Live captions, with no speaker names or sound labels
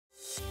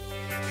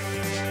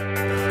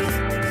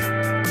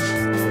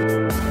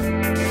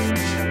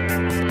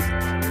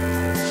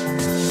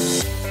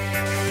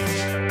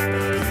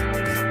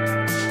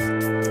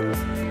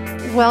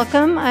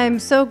welcome. I'm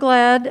so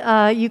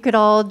glad you could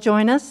all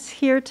join us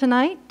here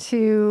tonight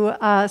to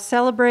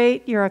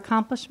celebrate your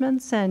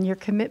accomplishments and your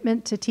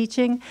commitment to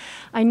teaching.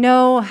 I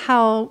know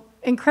how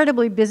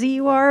incredibly busy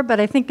you are, but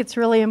I think it's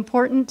really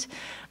important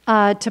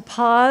to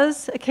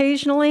pause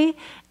occasionally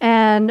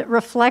and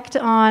reflect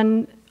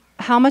on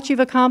how much you've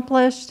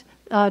accomplished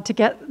to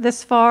get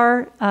this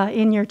far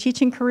in your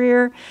teaching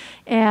career.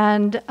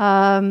 And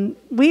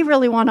we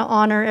really want to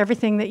honor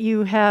everything that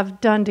you have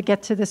done to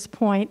get to this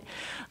point.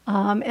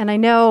 And I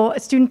know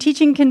student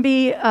teaching can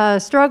be a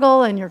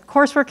struggle and your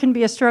coursework can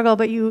be a struggle,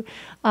 but you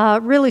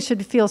really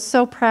should feel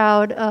so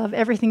proud of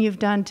everything you've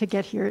done to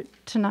get here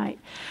tonight.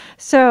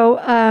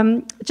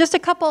 So just a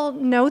couple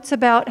notes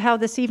about how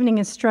this evening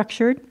is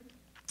structured.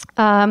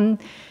 And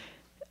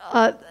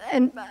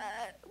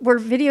we're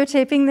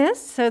videotaping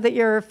this so that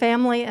your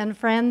family and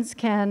friends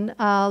can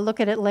look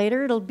at it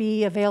later. It'll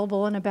be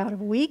available in about a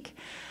week.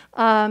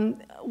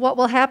 What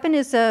will happen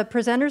is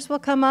presenters will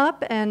come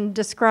up and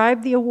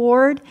describe the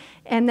award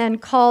and then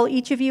call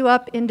each of you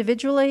up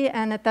individually,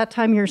 and at that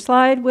time your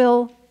slide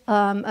will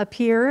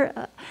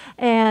appear.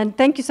 And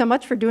thank you so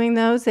much for doing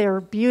those. They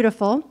are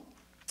beautiful.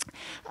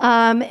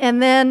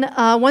 And then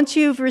once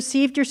you've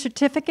received your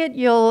certificate,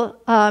 you'll,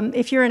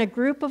 if you're in a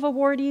group of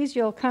awardees,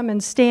 you'll come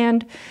and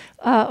stand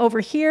over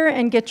here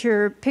and get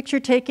your picture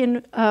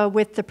taken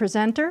with the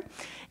presenter.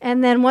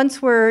 And then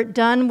once we're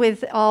done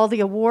with all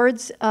the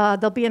awards,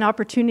 there'll be an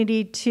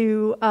opportunity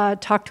to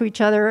talk to each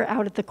other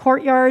out at the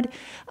courtyard.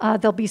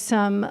 There'll be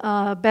some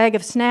bag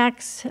of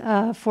snacks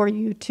for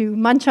you to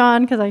munch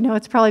on, because I know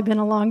it's probably been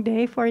a long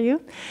day for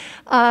you.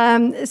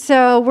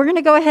 So we're going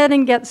to go ahead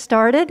and get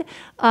started.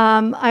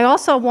 I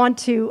also want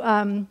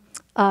to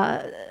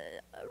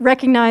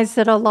recognize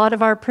that a lot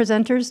of our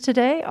presenters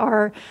today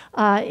are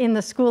in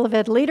the School of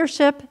Ed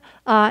Leadership,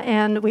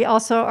 and we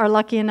also are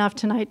lucky enough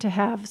tonight to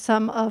have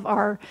some of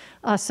our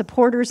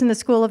supporters in the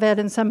School of Ed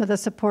and some of the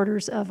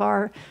supporters of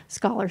our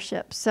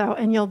scholarship. So,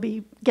 and you'll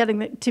be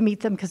getting to meet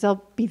them because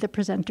they'll be the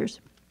presenters.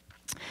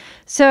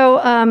 So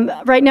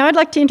right now I'd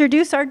like to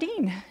introduce our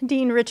Dean,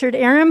 Dean Richard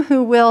Aram,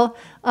 who will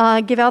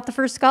give out the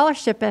first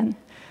scholarship in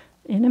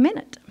a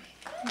minute.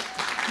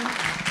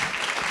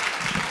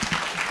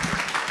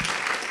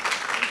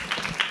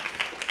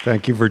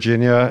 Thank you,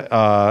 Virginia.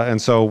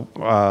 And so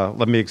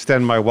let me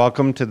extend my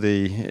welcome to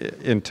the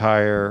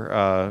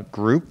entire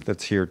group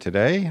that's here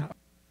today.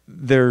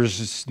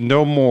 There's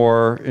no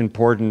more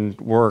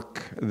important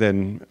work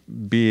than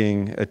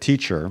being a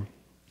teacher.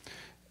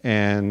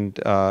 And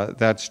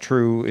that's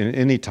true in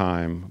any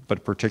time,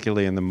 but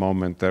particularly in the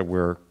moment that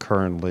we're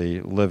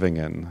currently living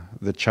in.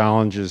 The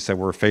challenges that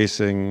we're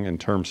facing in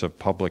terms of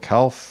public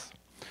health,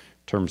 in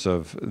terms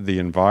of the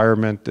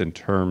environment, in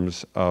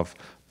terms of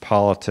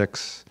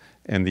politics,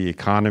 and the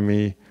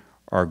economy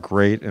are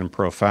great and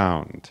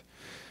profound.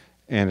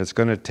 And it's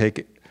going to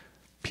take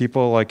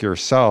people like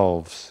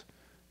yourselves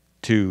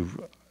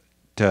to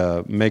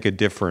make a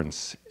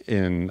difference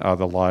in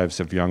the lives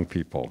of young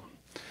people.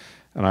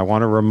 And I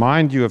want to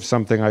remind you of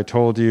something I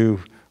told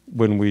you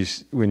when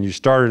you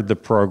started the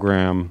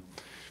program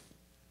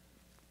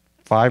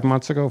 4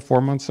 months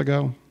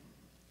ago.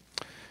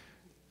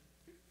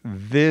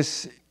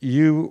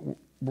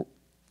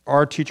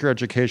 Our teacher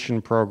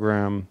education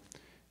program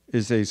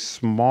is a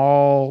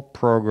small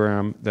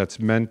program that's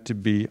meant to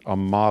be a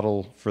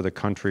model for the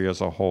country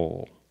as a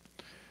whole.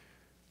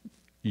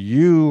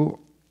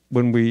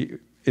 When we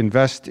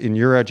invest in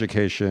your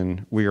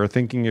education, we are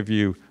thinking of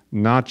you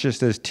not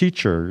just as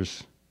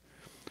teachers,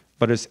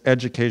 but as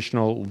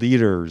educational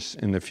leaders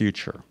in the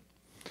future.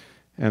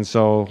 And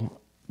so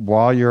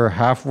while you're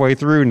halfway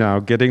through now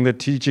getting the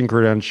teaching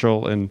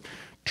credential and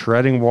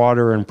treading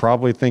water and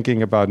probably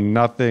thinking about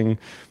nothing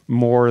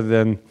more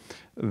than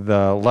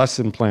the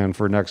lesson plan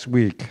for next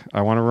week,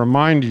 I want to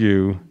remind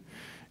you,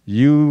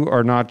 you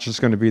are not just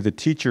going to be the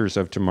teachers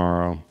of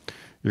tomorrow,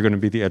 you're going to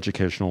be the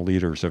educational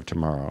leaders of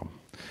tomorrow.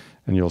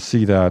 And you'll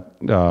see that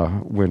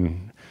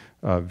when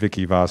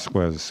Vicky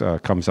Vasquez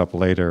comes up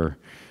later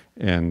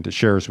and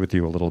shares with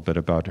you a little bit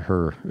about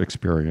her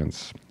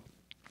experience.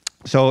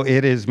 So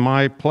it is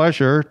my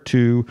pleasure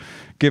to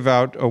give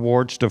out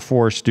awards to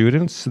 4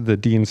 students, the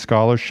Dean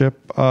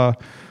Scholarship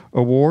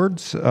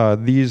Awards.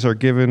 These are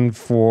given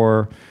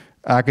for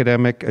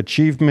academic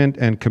achievement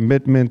and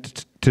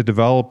commitment to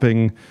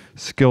developing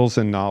skills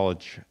and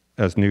knowledge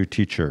as new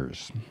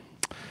teachers.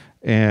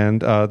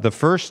 And the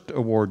first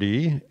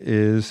awardee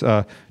is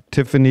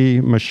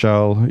Tiffany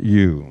Michelle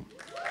Yu.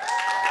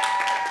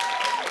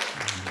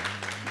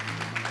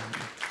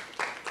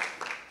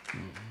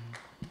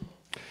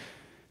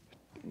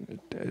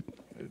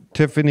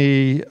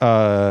 Tiffany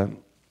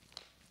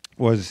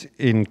was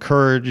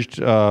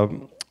encouraged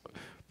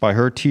by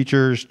her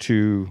teachers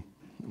to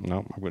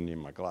no, I wouldn't need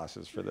my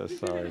glasses for this,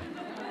 sorry.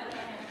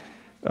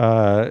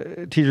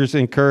 Teachers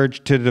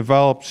encouraged to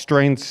develop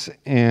strengths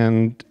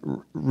and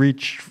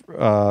reach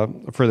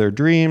for their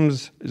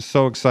dreams.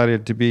 So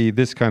excited to be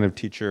this kind of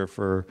teacher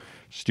for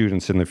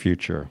students in the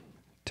future.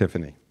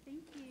 Tiffany. Thank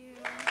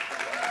you.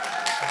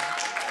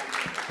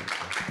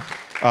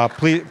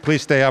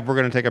 Please stay up. We're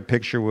going to take a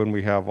picture when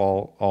we have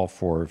all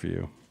four of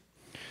you.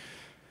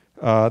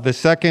 The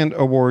second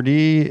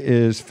awardee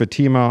is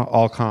Fatima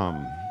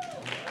Alkam.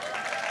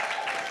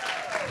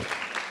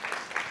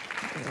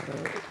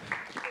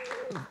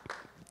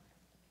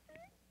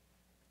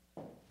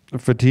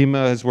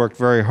 Fatima has worked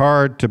very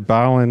hard to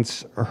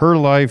balance her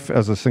life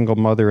as a single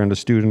mother and a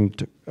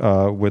student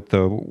with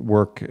the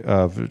work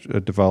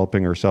of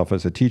developing herself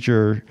as a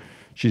teacher.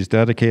 She's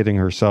dedicating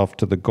herself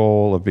to the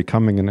goal of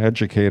becoming an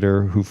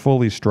educator who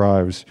fully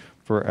strives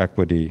for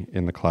equity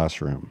in the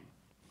classroom.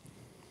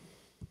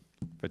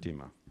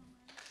 Fatima.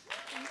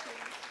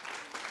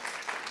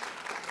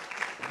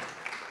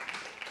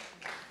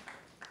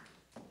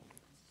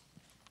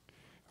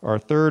 Our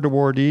third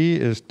awardee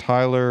is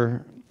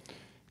Tyler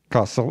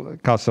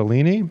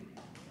Casalini.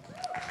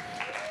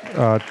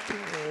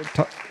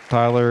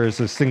 Tyler is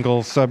a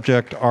single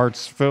subject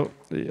arts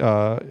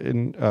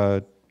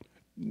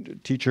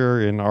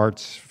teacher in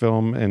arts,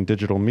 film, and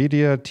digital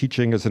media.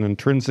 Teaching is an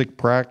intrinsic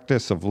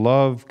practice of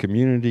love,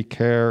 community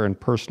care, and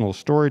personal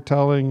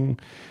storytelling.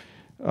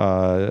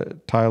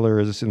 Tyler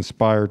is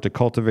inspired to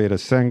cultivate a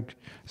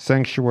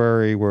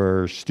sanctuary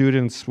where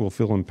students will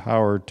feel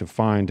empowered to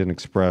find and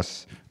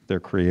express their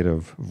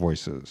creative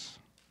voices.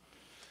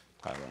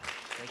 Tyler.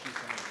 Thank you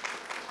so much.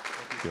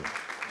 Thank you.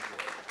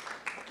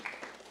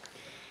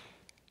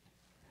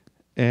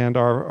 And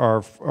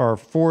our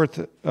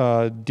fourth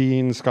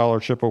Dean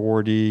Scholarship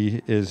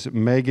awardee is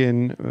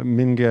Megan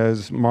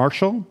Minguez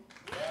Marshall,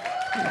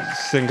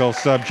 single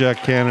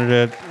subject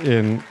candidate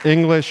in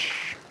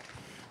English,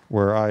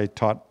 where I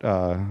taught,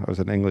 I was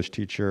an English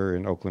teacher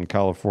in Oakland,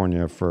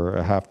 California for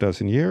a half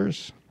dozen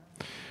years.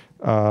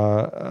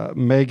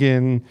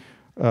 Megan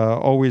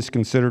always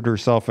considered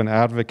herself an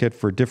advocate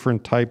for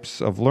different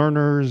types of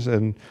learners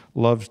and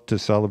loves to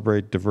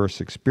celebrate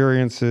diverse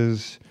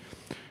experiences.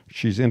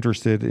 She's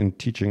interested in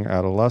teaching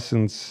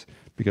adolescents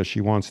because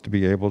she wants to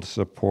be able to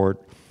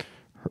support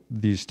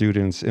these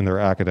students in their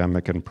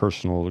academic and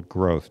personal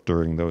growth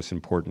during those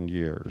important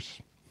years.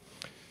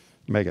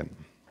 Megan.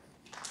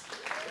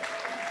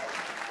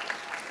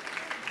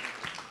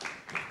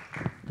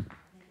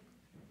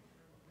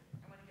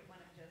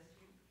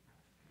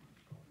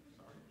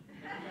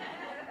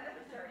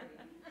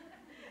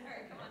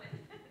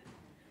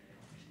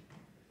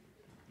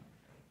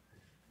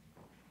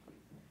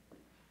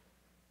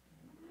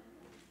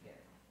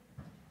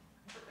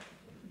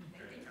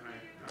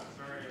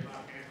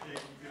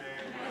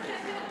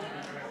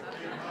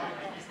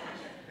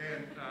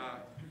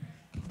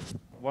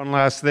 One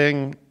last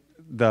thing,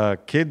 the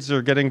kids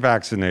are getting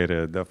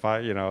vaccinated, the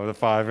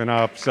 5 and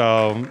up.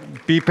 So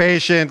be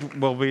patient.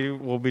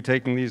 We'll be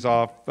taking these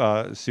off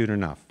soon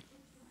enough.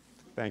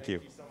 Thank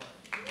you.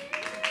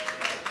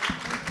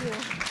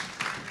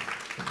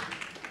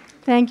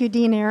 Thank you,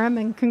 Dean Aram,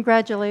 and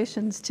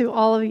congratulations to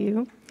all of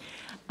you.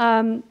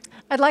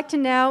 I'd like to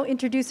now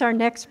introduce our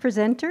next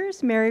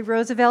presenters, Mary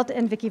Roosevelt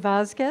and Vicky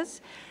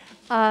Vasquez.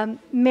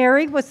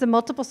 Mary was the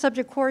multiple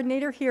subject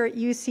coordinator here at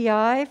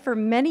UCI for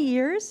many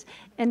years,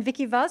 and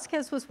Vicky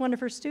Vasquez was one of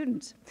her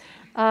students.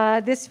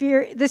 This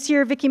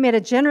year, Vicky made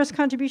a generous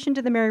contribution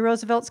to the Mary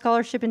Roosevelt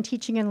Scholarship in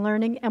Teaching and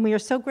Learning, and we are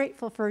so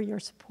grateful for your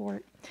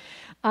support.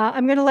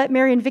 I'm going to let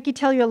Mary and Vicky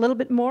tell you a little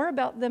bit more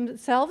about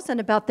themselves and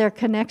about their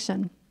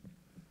connection.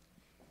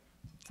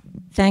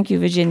 Thank you,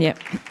 Virginia.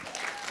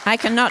 I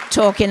cannot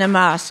talk in a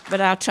mask, but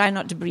I'll try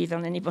not to breathe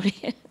on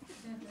anybody.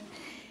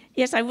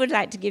 Yes, I would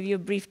like to give you a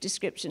brief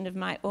description of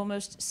my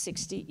almost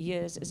 60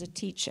 years as a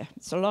teacher.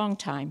 It's a long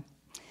time.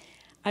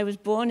 I was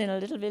born in a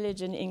little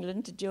village in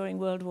England during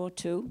World War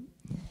II,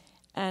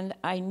 and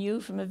I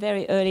knew from a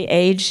very early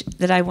age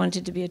that I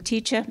wanted to be a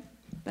teacher,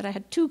 but I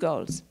had two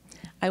goals.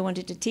 I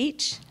wanted to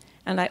teach,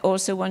 and I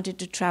also wanted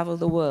to travel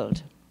the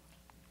world.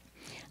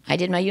 I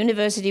did my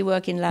university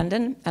work in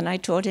London, and I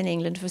taught in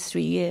England for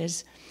 3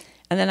 years.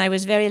 And then I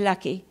was very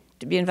lucky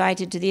to be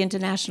invited to the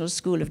International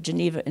School of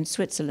Geneva in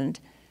Switzerland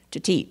to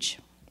teach.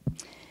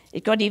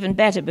 It got even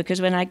better because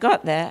when I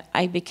got there,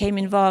 I became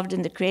involved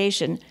in the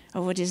creation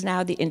of what is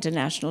now the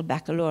International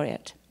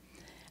Baccalaureate.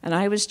 And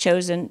I was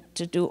chosen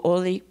to do all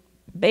the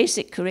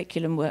basic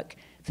curriculum work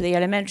for the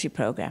elementary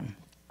program.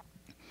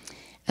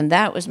 And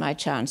that was my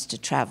chance to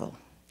travel.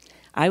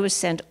 I was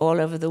sent all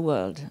over the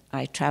world.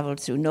 I traveled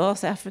through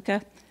North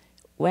Africa,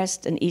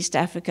 West and East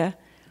Africa,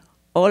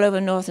 all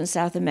over North and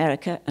South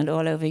America, and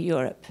all over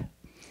Europe.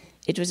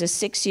 It was a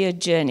 6-year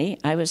journey.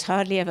 I was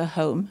hardly ever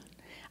home.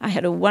 I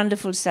had a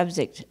wonderful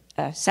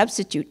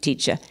substitute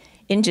teacher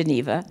in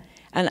Geneva,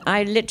 and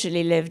I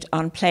literally lived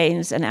on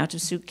planes and out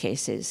of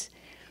suitcases.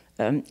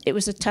 It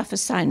was a tough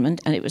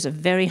assignment, and it was a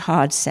very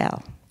hard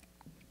sell.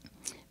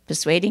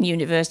 Persuading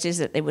universities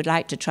that they would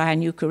like to try a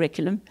new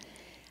curriculum,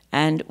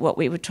 and what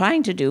we were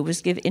trying to do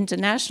was give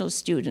international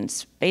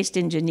students based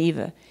in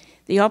Geneva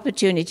the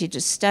opportunity to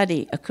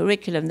study a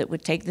curriculum that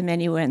would take them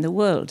anywhere in the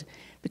world,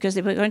 because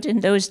they were going to, in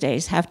those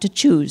days, have to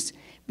choose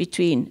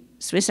between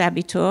Swiss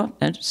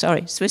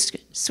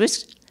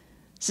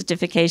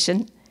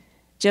certification,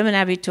 German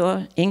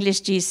Abitur,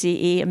 English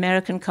GCE,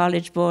 American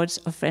College Boards,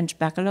 or French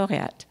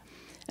Baccalaureate.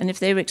 And if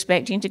they were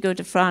expecting to go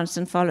to France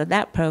and follow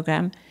that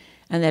program,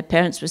 and their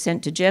parents were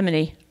sent to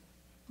Germany,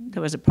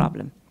 there was a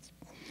problem.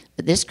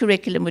 But this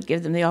curriculum would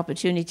give them the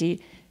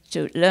opportunity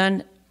to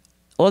learn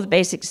all the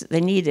basics that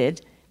they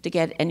needed to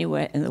get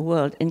anywhere in the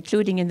world,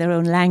 including in their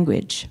own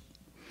language.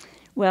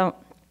 Well,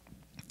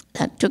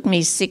 that took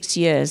me 6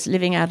 years,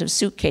 living out of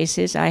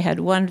suitcases. I had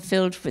one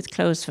filled with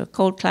clothes for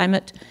cold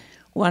climate,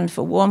 one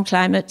for warm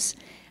climates,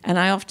 and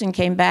I often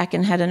came back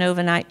and had an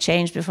overnight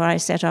change before I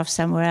set off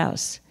somewhere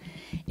else.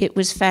 It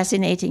was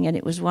fascinating and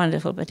it was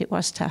wonderful, but it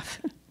was tough.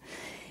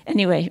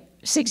 Anyway,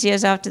 6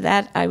 years after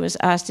that, I was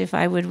asked if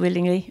I would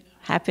willingly,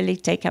 happily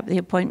take up the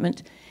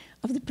appointment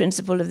of the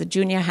principal of the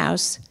junior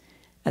house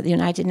at the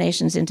United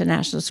Nations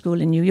International School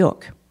in New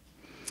York.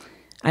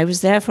 I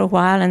was there for a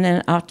while, and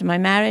then after my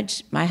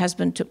marriage, my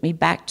husband took me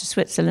back to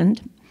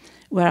Switzerland,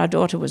 where our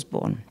daughter was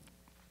born.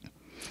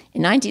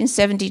 In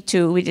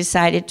 1972, we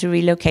decided to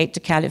relocate to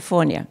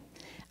California,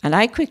 and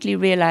I quickly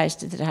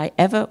realized that if I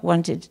ever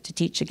wanted to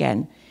teach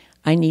again,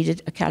 I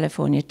needed a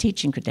California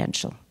teaching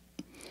credential.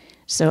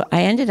 So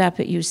I ended up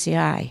at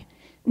UCI,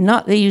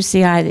 not the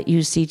UCI that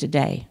you see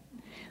today.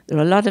 There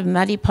were a lot of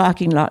muddy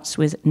parking lots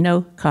with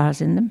no cars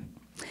in them.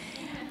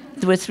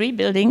 There were 3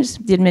 buildings: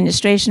 the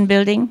administration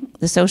building,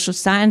 the social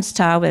science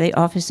tower where the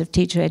Office of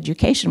Teacher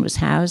Education was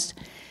housed,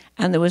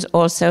 and there was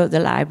also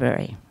the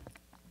library.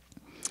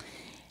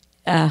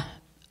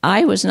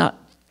 I was not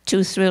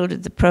too thrilled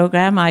with the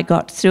program. I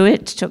got through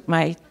it, took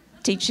my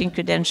teaching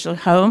credential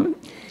home.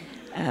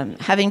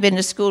 Having been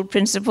a school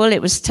principal,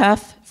 it was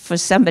tough for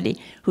somebody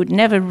who'd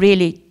never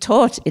really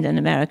taught in an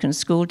American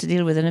school to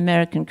deal with an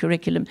American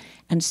curriculum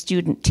and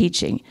student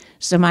teaching.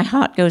 So my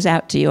heart goes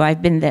out to you.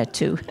 I've been there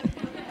too.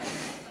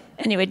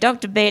 Anyway,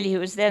 Dr. Bailey, who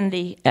was then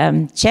the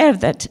chair of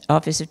that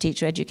Office of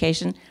Teacher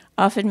Education,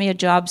 offered me a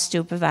job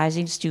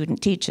supervising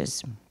student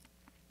teachers.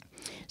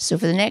 So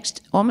for the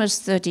next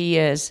almost 30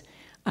 years,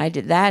 I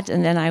did that,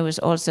 and then I was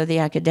also the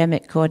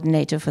academic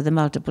coordinator for the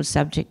multiple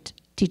subject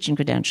teaching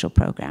credential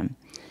program.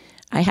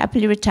 I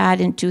happily retired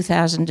in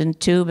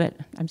 2002, but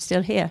I'm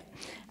still here,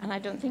 and I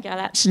don't think I'll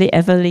actually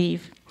ever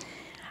leave.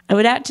 I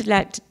would actually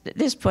like, at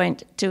this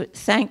point, to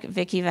thank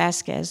Vicky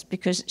Vasquez,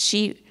 because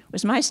she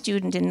was my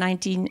student in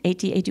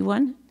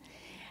 1980-81,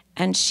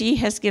 and she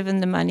has given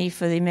the money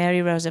for the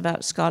Mary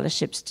Roosevelt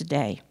scholarships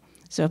today.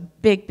 So a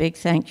big, big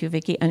thank you,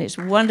 Vicky, and it's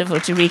wonderful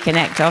to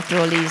reconnect after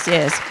all these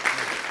years.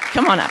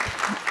 Come on up.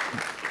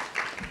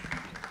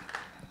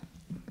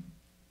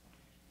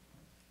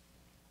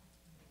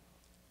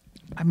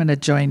 I'm going to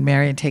join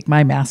Mary and take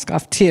my mask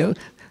off too,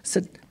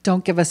 so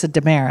don't give us a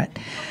demerit.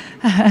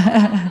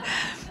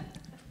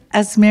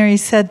 As Mary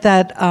said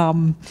that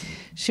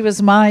she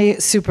was my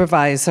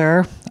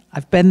supervisor.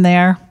 I've been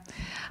there,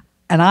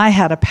 and I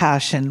had a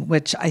passion,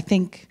 which I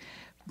think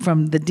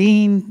from the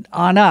dean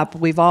on up,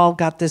 we've all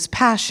got this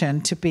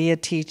passion to be a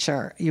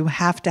teacher. You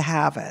have to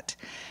have it.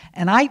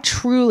 And I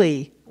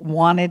truly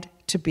wanted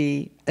to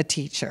be a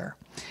teacher.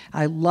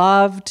 I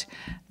loved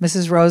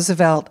Mrs.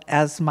 Roosevelt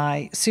as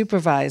my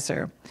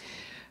supervisor.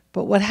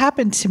 But what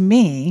happened to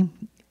me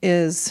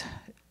is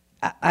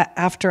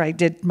after I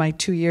did my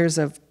 2 years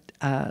of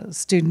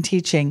student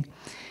teaching,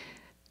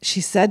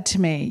 she said to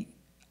me,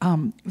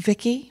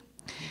 Vicki,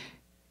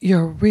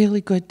 you're a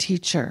really good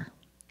teacher,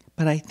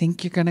 but I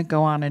think you're going to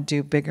go on and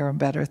do bigger and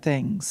better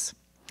things.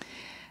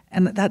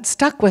 And that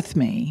stuck with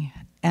me.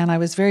 And I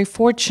was very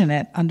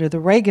fortunate under the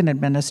Reagan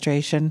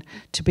administration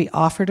to be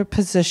offered a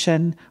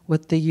position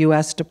with the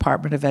U.S.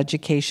 Department of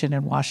Education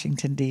in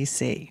Washington,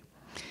 D.C.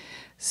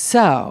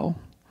 So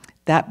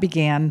that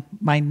began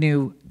my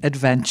new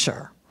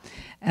adventure.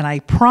 And I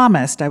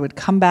promised I would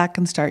come back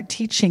and start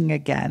teaching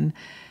again.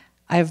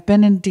 I've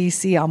been in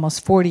D.C.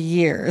 almost 40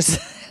 years,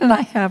 and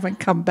I haven't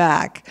come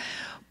back.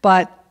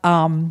 But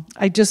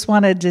I just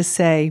wanted to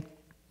say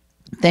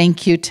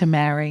thank you to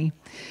Mary.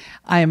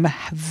 I'm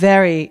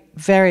very,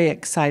 very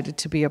excited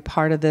to be a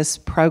part of this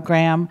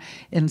program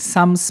in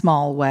some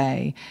small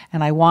way,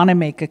 and I want to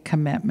make a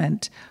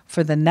commitment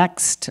for the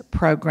next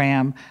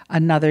program,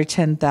 another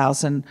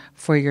 $10,000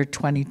 for your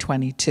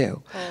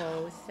 2022.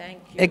 Oh, thank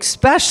you.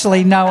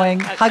 Especially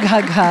knowing, hug,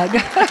 hug, hug.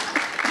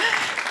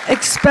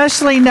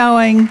 Especially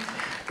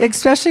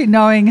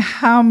knowing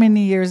how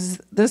many years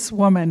this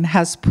woman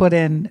has put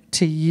in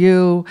to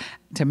you,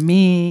 to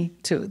me,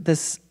 to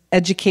this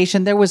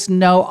education. There was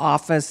no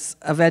office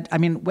of I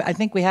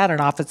think we had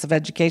an office of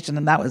education,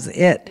 and that was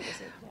it.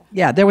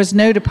 Yeah, there was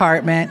no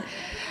department.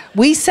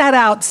 We sat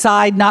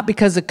outside not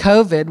because of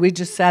COVID. We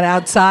just sat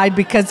outside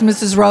because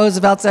Mrs.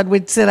 Roosevelt said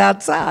we'd sit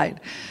outside.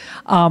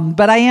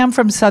 But I am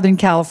from Southern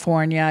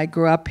California. I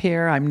grew up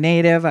here. I'm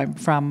native. I'm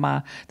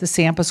from the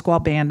San Pasqual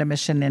Band of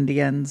Mission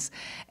Indians.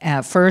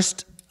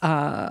 First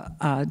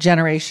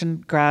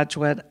generation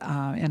graduate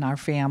in our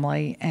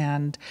family,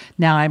 and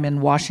now I'm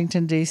in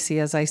Washington, D.C.,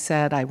 as I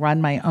said. I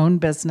run my own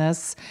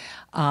business.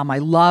 I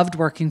loved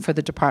working for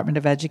the Department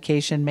of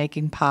Education,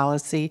 making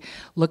policy,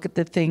 look at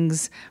the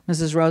things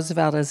Mrs.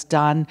 Roosevelt has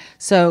done.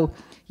 So,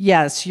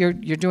 yes, you're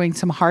doing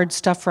some hard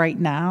stuff right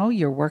now.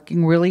 You're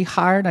working really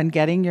hard on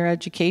getting your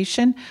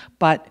education,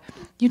 but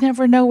you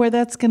never know where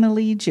that's going to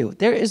lead you.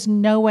 There is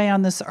no way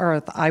on this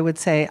earth I would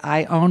say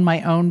I own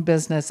my own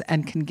business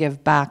and can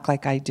give back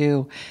like I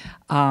do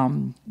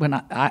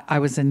when I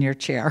was in your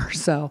chair.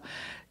 So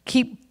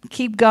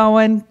keep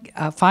going,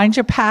 find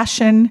your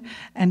passion,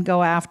 and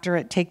go after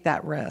it. Take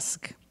that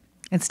risk,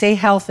 and stay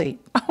healthy.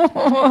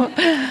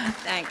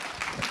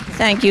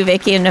 Thank you,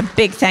 Vicki, and a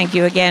big thank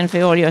you again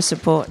for all your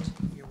support.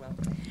 You're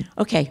welcome.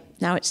 Okay,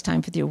 now it's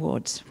time for the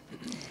awards.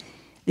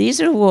 These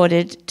are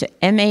awarded to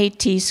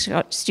MAT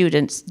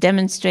students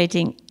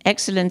demonstrating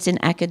excellence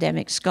in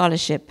academic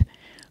scholarship,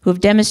 who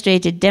have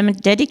demonstrated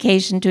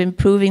dedication to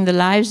improving the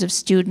lives of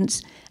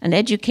students and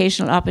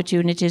educational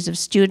opportunities of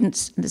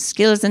students and the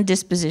skills and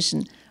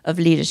disposition of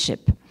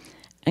leadership.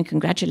 And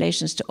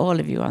congratulations to all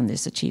of you on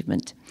this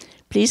achievement.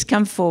 Please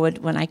come forward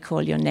when I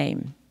call your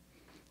name.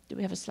 Do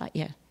we have a slide?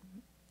 Yeah.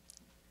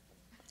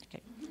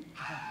 Okay.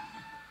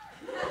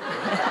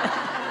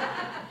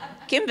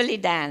 Kimberly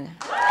Dan.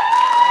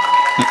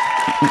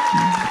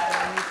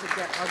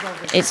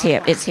 It's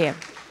here, it's here.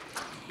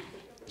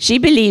 She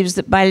believes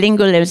that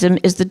bilingualism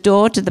is the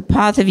door to the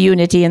path of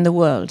unity in the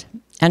world,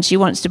 and she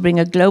wants to bring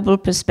a global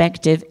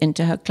perspective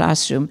into her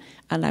classroom,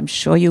 and I'm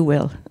sure you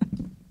will.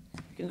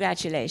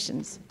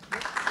 Congratulations.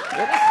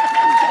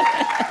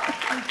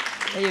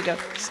 There you go,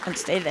 and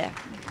stay there.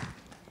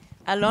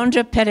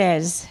 Alondra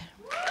Perez.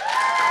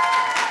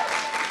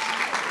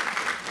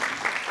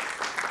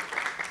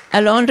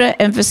 Alondra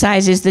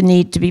emphasizes the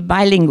need to be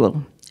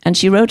bilingual, and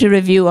she wrote a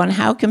review on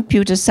how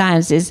computer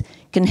sciences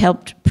can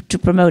help to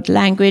promote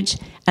language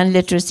and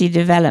literacy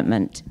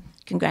development.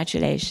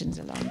 Congratulations,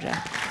 Alondra.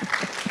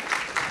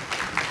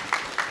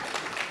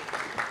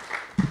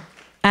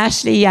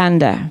 Ashley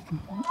Yanda.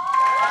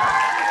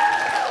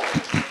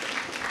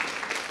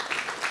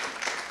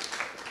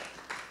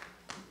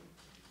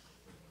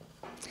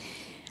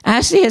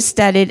 Ashley has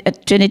studied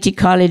at Trinity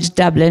College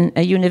Dublin,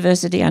 a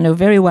university I know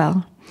very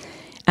well,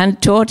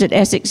 and taught at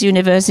Essex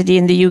University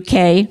in the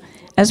UK,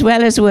 as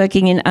well as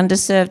working in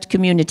underserved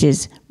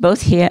communities,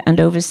 both here and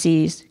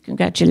overseas.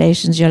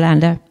 Congratulations,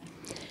 Yolanda.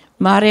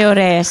 Mario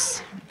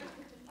Reyes.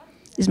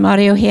 Is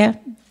Mario here?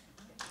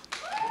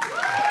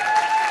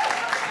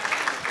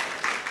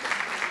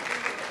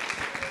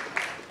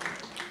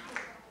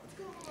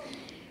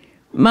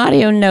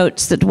 Mario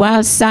notes that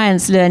while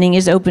science learning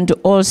is open to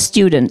all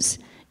students,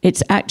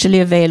 it's actually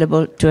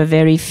available to a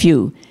very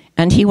few,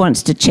 and he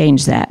wants to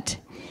change that.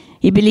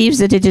 He believes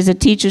that it is a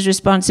teacher's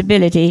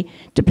responsibility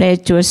to play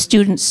to a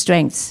student's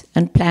strengths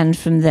and plan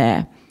from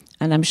there.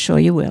 And I'm sure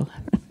you will.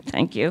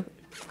 Thank you.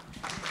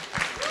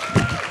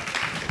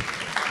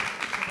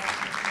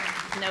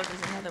 No,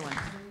 there's another one.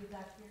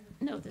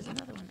 No, there's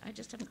another one. I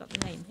just haven't got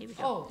the name. Here we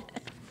go. Oh.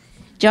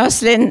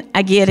 Jocelyn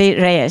Aguirre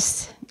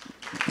Reyes.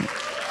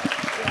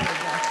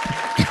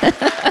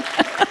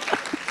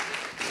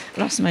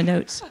 Lost my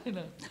notes. I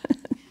know.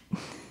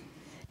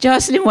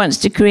 Jocelyn wants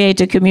to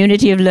create a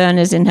community of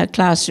learners in her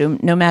classroom,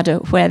 no matter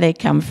where they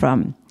come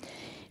from.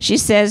 She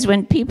says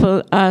when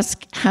people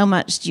ask, "How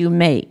much do you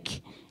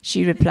make?"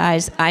 she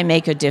replies, "I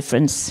make a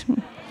difference."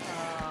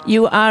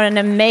 You are an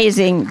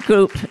amazing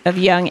group of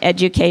young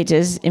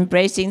educators,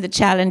 embracing the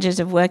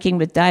challenges of working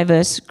with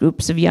diverse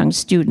groups of young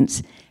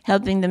students,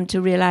 helping them to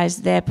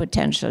realize their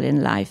potential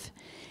in life.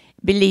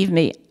 Believe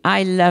me,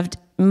 I loved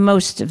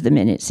most of the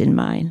minutes in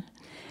mine.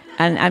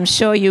 And I'm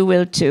sure you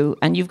will too,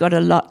 and you've got a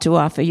lot to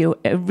offer. You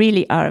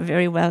really are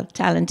very well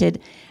talented.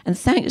 And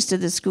thanks to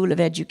the School of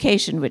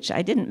Education, which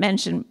I didn't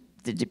mention,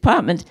 the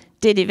department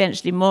did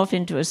eventually morph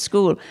into a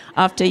school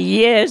after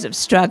years of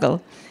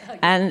struggle.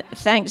 And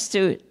thanks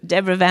to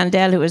Deborah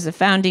Vandell, who was the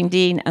founding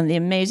dean, and the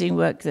amazing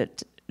work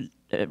that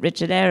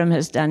Richard Aram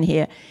has done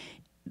here,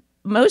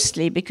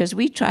 mostly because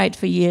we tried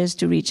for years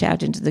to reach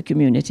out into the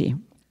community.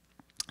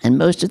 And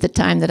most of the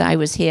time that I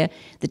was here,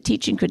 the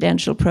Teaching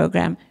Credential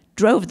Program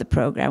drove the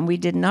program. We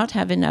did not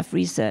have enough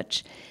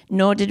research,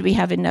 nor did we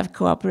have enough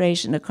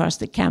cooperation across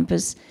the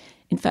campus.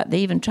 In fact, they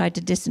even tried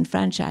to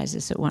disenfranchise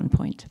us at one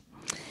point.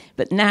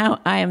 But now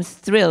I am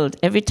thrilled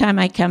every time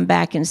I come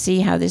back and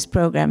see how this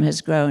program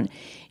has grown.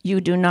 You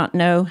do not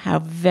know how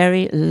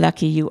very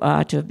lucky you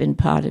are to have been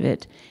part of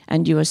it,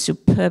 and you are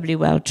superbly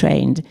well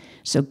trained.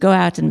 So go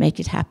out and make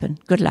it happen.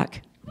 Good luck.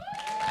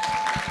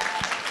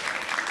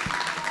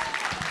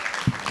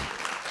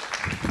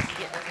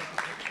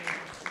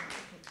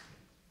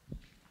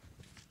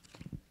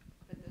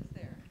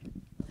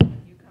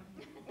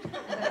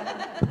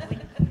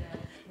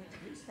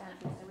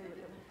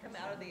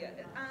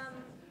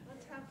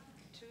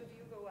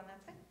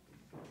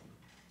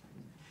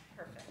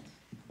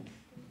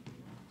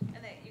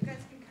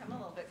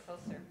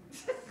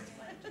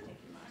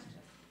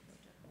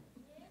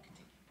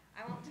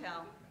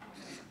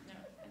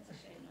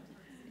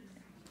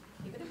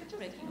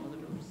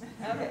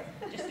 Okay.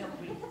 Just don't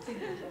breathe.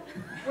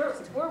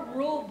 We're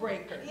rule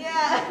breakers.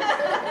 Yeah.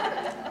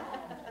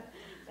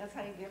 That's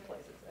how you get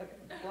places. Okay.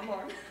 One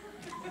more.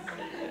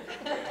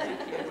 Thank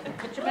you.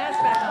 Put your mask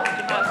back on. Put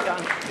your mask on.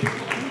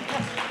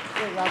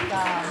 You're welcome.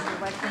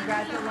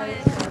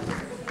 Congratulations.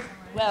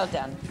 Well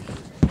done.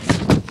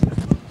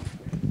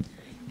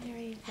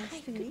 Mary,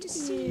 nice to meet to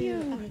see you.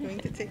 I'm going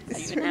to take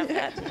this You can from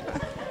have you.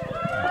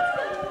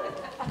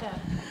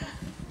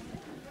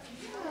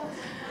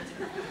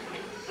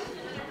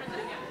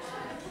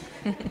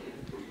 that.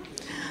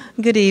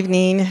 Good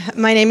evening.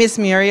 My name is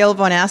Muriel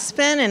Von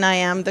Aspen, and I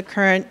am the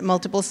current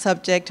multiple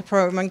subject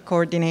program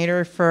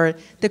coordinator for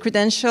the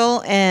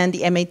Credential and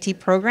the MAT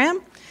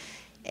program.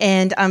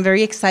 And I'm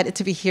very excited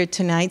to be here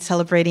tonight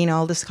celebrating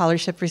all the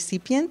scholarship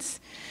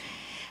recipients.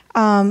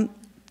 The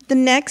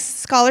next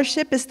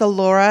scholarship is the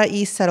Laura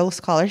E. Settle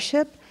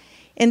Scholarship.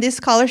 And this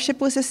scholarship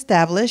was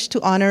established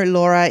to honor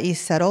Laura E.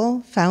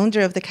 Settle,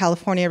 founder of the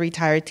California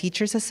Retired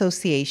Teachers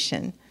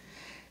Association.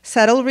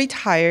 Settle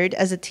retired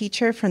as a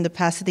teacher from the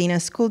Pasadena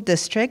School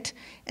District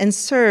and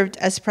served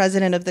as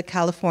president of the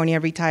California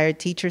Retired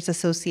Teachers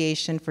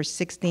Association for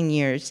 16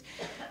 years,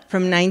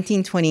 from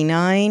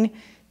 1929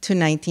 to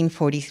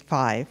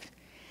 1945.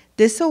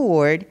 This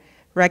award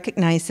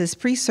recognizes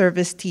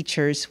pre-service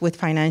teachers with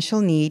financial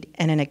need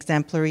and an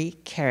exemplary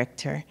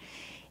character.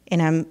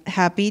 And I'm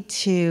happy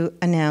to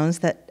announce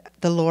that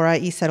the Laura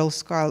E. Settle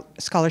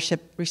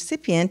Scholarship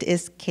recipient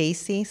is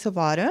Casey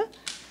Savada.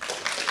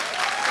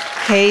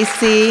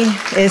 Casey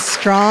is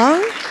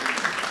strong,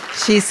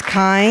 she's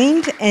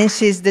kind, and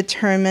she's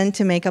determined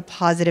to make a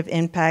positive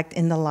impact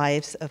in the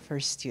lives of her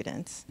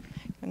students.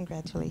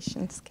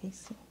 Congratulations,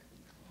 Casey.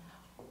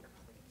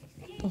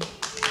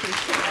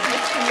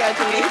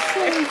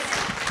 Congratulations.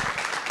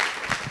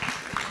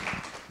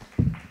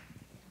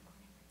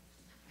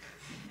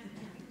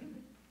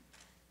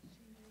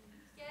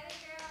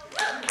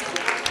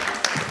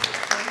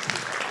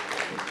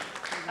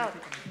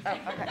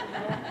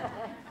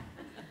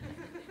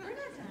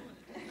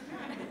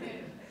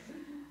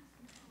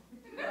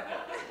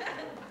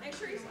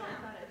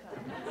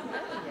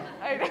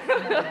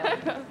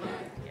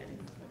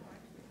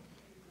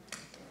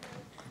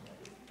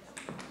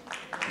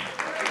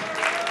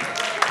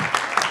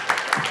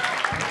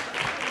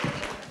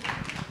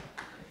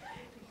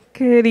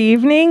 Good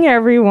evening,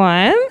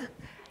 everyone.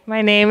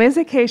 My name is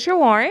Acacia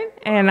Warren,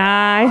 and yay!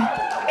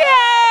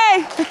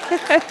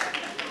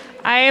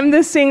 I am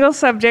the single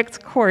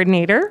subject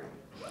coordinator,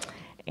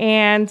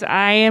 and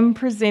I am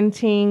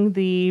presenting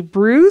the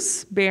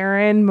Bruce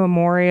Barron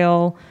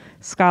Memorial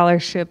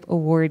Scholarship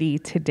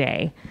Awardee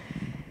today.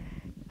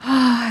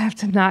 I have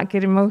to not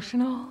get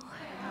emotional.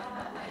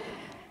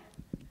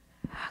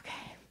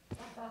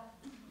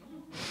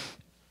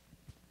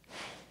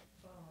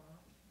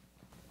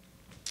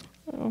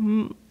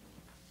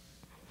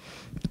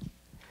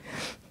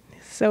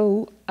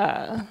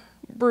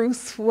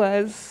 Bruce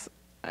was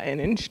an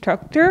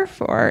instructor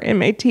for our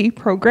MAT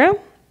program,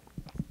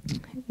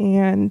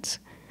 and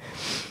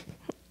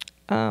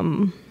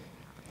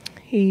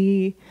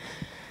he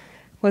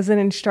was an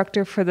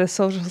instructor for the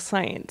social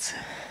science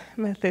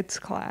methods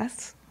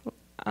class,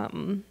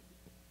 and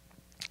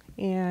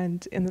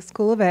in the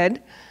School of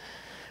Ed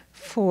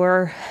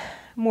for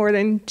more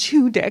than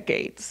 2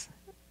 decades.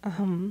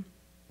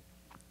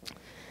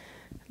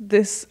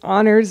 This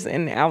honors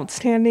an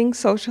outstanding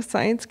social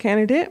science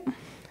candidate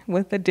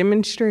with a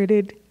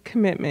demonstrated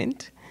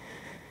commitment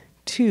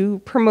to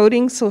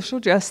promoting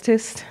social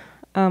justice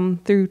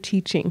through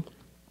teaching.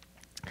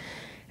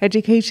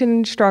 Education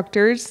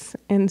instructors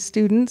and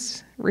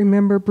students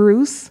remember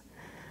Bruce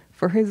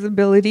for his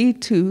ability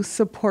to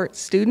support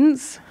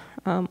students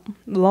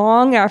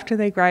long after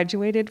they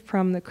graduated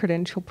from the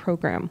Credential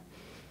Program.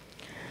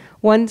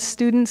 Once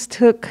students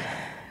took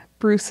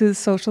Bruce's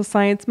social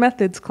science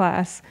methods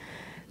class,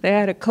 they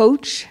had a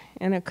coach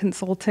and a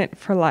consultant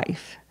for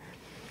life.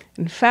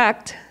 In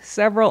fact,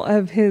 several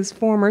of his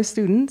former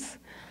students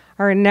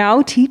are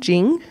now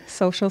teaching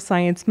social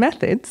science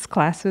methods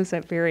classes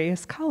at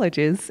various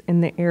colleges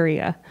in the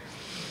area.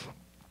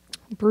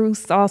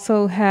 Bruce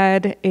also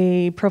had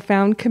a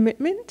profound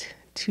commitment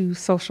to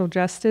social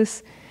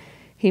justice,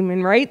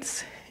 human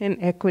rights, and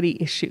equity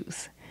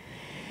issues.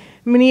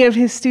 Many of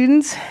his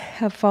students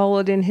have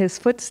followed in his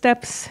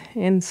footsteps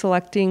in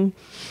selecting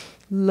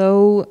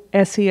low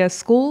SES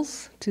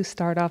schools to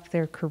start off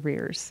their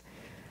careers.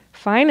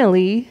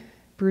 Finally,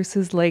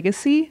 Bruce's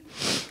legacy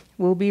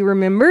will be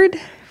remembered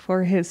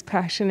for his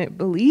passionate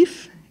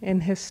belief in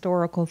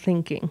historical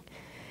thinking.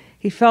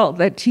 He felt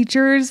that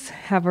teachers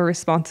have a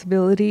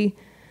responsibility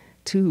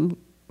to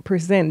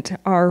present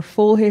our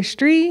full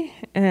history,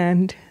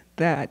 and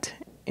that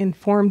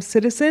informed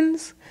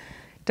citizens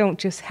don't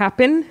just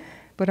happen,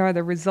 but are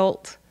the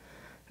result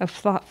of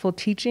thoughtful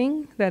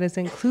teaching that is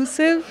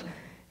inclusive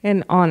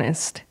and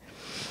honest.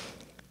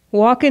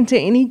 Walk into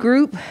any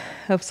group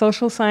of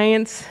social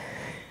science,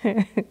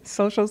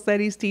 social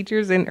studies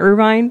teachers in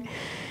Irvine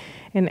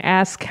and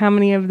ask how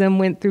many of them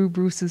went through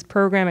Bruce's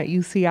program at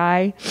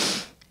UCI,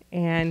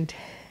 and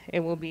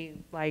it will be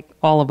like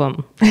all of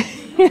them.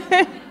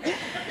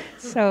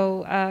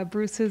 So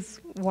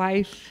Bruce's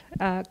wife,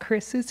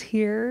 Chris, is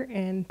here,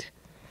 and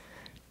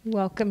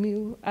welcome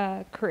you,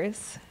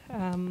 Chris.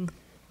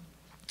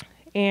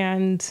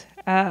 And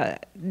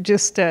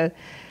just a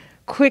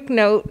quick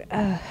note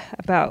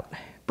about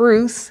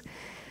Bruce.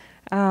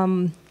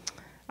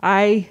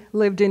 I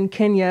lived in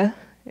Kenya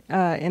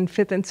in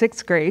 5th and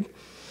 6th grade.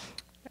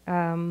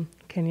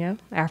 Kenya,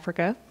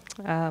 Africa.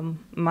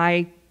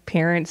 My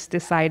parents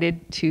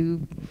decided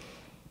to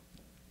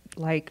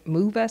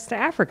move us to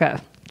Africa.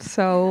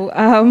 So,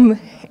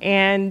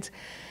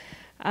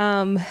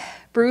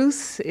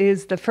 Bruce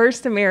is the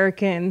first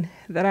American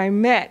that I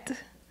met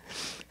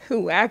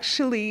who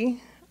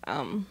actually,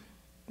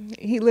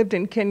 he lived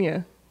in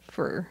Kenya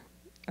for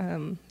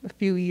a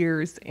few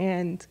years,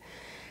 and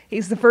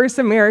he's the first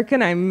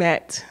American I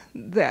met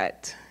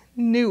that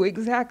knew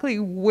exactly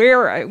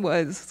where I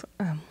was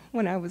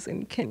when I was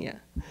in Kenya.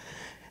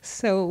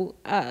 So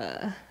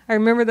I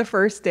remember the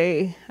first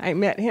day I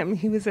met him,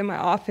 he was in my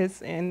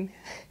office, and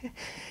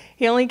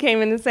he only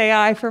came in to say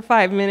hi for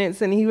 5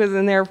 minutes, and he was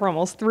in there for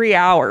almost 3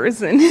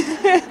 hours, and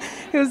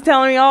he was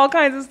telling me all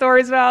kinds of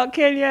stories about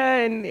Kenya,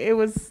 and it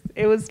was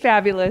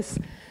fabulous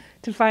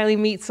to finally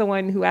meet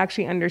someone who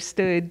actually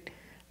understood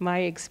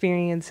my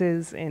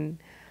experiences and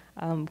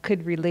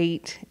could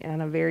relate on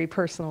a very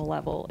personal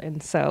level.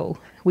 And so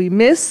we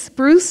miss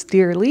Bruce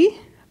dearly,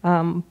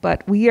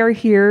 but we are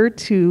here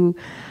to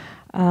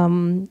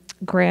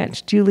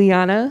grant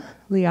Juliana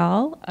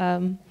Leal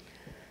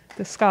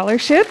the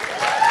scholarship.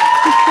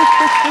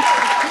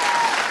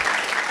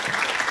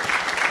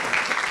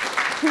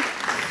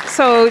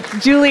 So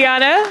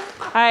Juliana,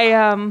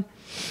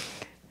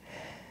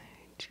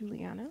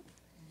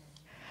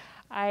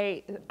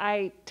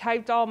 I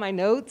typed all my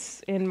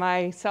notes in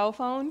my cell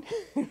phone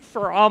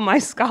for all my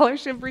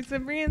scholarship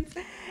recipients,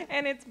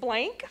 and it's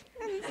blank.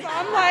 And so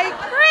I'm like,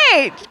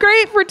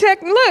 great for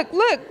tech. Look,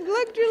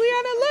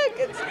 Juliana, look,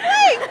 it's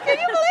great. Can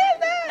you believe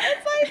that?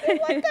 It's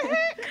like, what the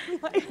heck?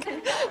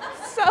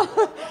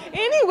 So,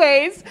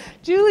 anyways,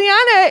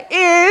 Juliana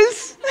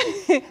is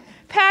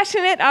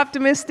passionate,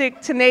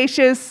 optimistic,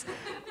 tenacious,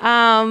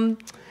 and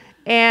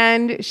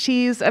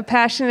she's a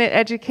passionate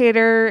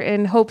educator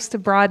and hopes to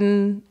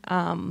broaden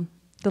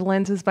the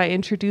lenses by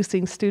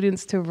introducing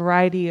students to a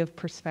variety of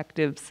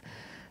perspectives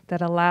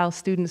that allow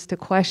students to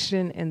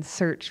question and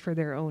search for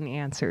their own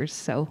answers.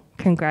 So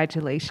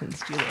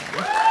congratulations,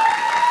 Juliana.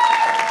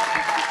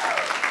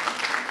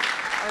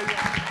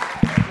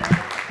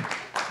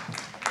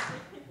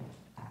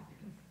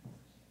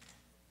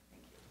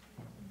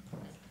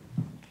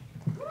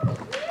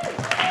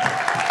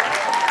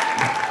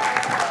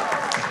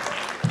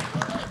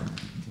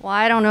 Well,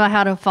 I don't know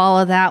how to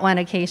follow that one,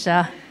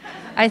 Acacia.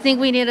 I think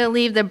we need to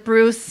leave the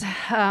Bruce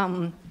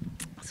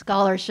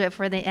scholarship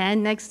for the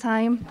end next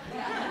time.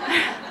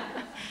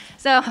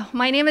 So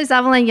my name is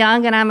Evelyn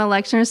Young, and I'm a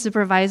lecturer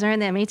supervisor in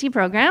the MAT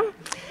program.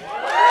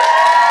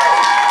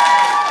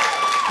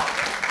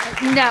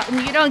 No,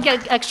 you don't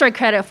get extra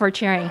credit for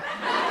cheering.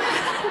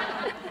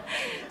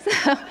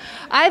 So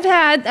I've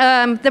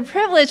had the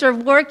privilege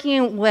of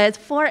working with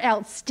 4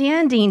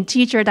 outstanding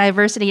teacher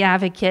diversity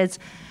advocates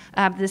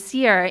this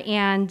year,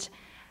 and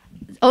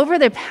over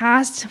the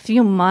past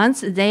few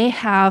months, they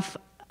have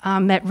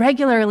met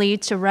regularly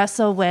to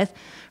wrestle with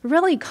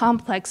really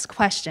complex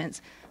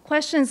questions.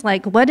 Questions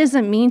like, what does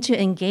it mean to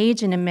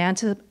engage in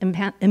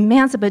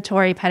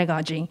emancipatory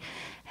pedagogy?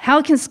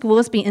 How can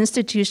schools be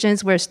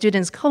institutions where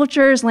students'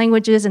 cultures,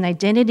 languages, and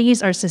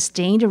identities are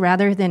sustained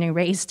rather than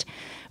erased,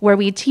 where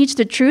we teach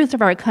the truth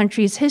of our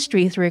country's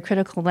history through a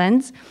critical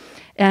lens,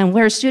 and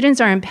where students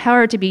are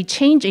empowered to be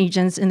change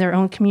agents in their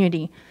own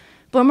community?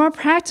 But more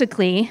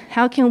practically,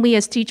 how can we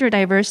as teacher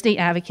diversity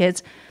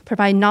advocates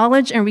provide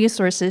knowledge and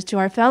resources to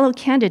our fellow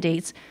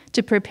candidates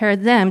to prepare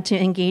them to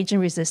engage in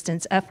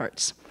resistance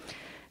efforts?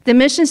 The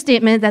mission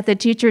statement that the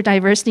teacher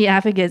diversity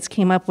advocates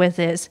came up with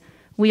is,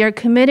 we are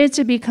committed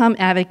to become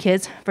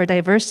advocates for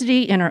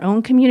diversity in our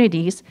own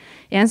communities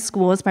and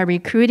schools by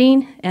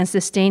recruiting and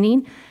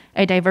sustaining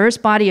a diverse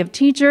body of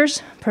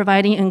teachers,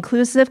 providing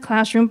inclusive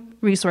classroom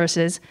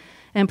resources,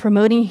 and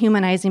promoting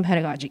humanizing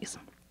pedagogies.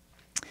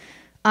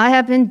 I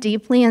have been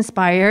deeply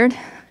inspired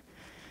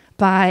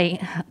by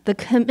the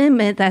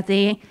commitment that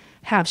they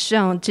have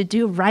shown to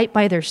do right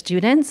by their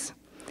students,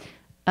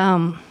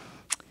 and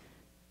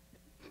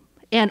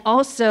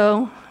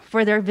also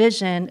for their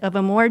vision of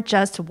a more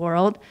just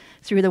world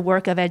through the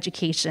work of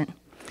education.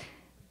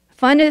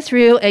 Funded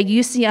through a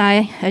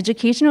UCI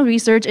educational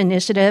research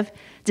initiative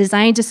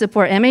designed to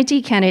support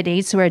MAT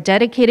candidates who are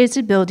dedicated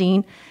to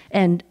building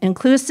an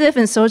inclusive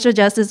and social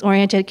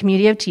justice-oriented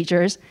community of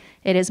teachers,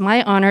 it is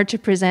my honor to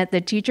present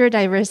the Teacher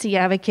Diversity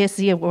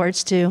Advocacy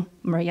Awards to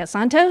Maria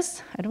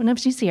Santos. I don't know if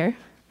she's here.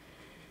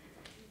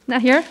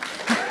 Not here?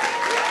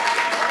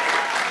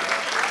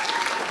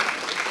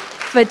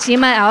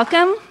 Fatima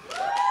Alcom.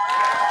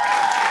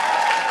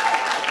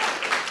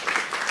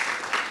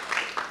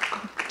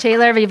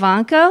 Taylor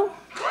Vivanco.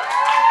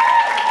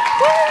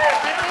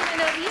 I don't even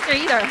know these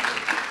either.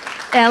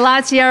 And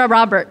Latiera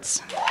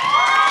Roberts.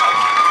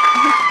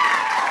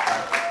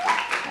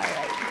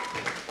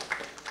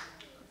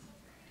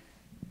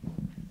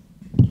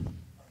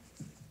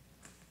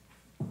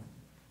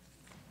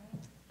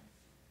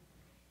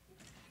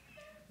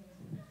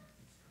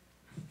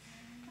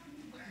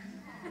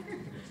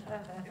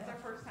 It's our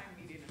first time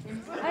meeting.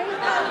 I know.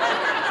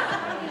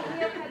 We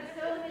have had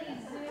so many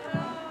Zoom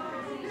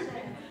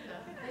conversations.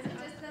 Is it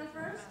just them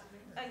first?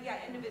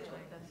 Yeah,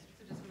 individually. So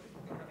just move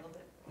over a little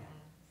bit.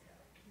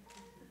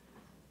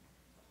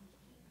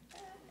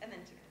 And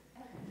then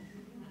together.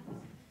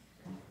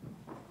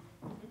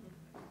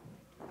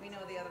 We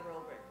know the other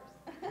rule breakers.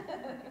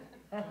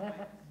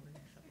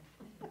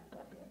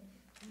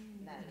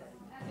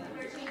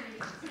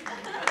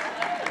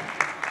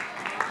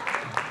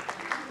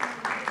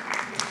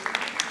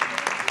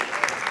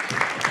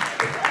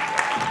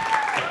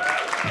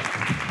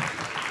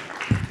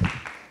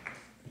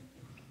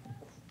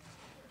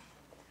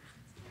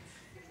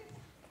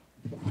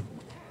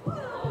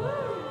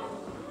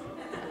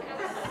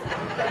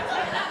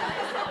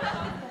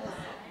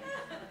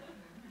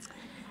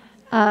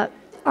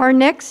 Our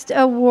next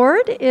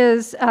award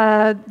is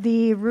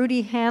the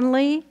Rudy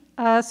Hanley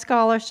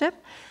Scholarship.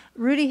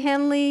 Rudy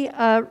Hanley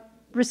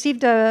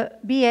received a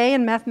BA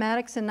in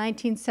mathematics in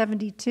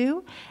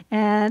 1972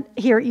 and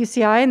here at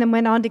UCI, and then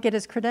went on to get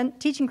his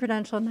teaching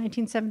credential in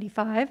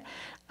 1975,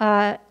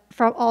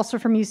 also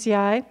from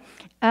UCI.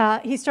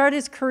 He started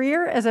his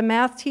career as a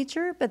math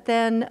teacher, but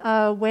then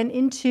went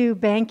into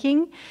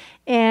banking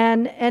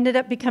and ended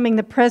up becoming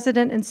the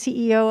president and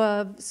CEO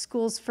of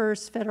Schools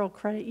First Federal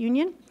Credit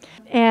Union.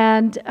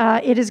 And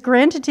it is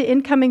granted to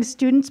incoming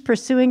students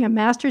pursuing a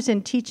master's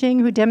in teaching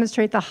who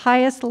demonstrate the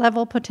highest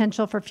level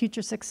potential for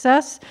future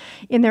success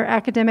in their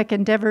academic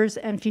endeavors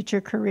and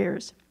future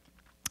careers.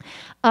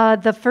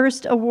 The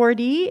first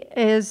awardee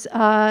is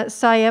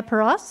Saya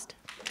Perast.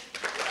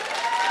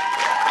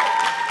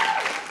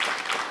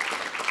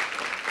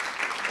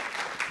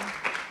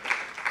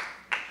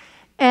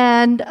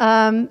 And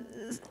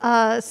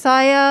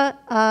Saya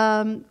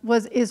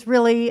is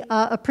really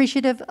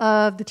appreciative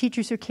of the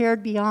teachers who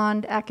cared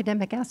beyond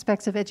academic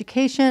aspects of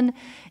education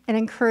and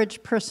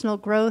encouraged personal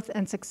growth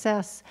and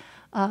success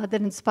that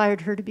inspired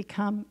her to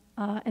become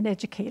an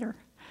educator.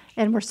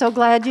 And we're so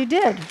glad you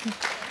did.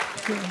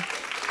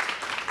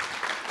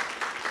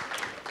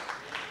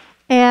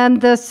 And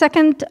the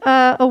second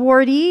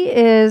awardee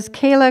is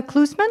Kayla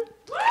Klusman.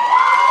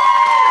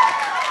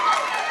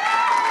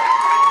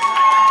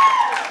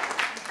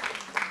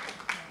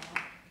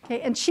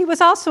 And she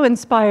was also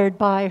inspired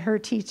by her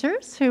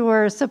teachers who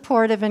were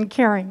supportive and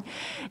caring.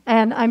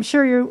 And I'm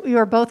sure you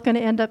are both going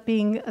to end up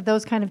being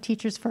those kind of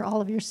teachers for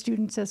all of your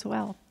students as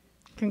well.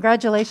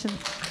 Congratulations.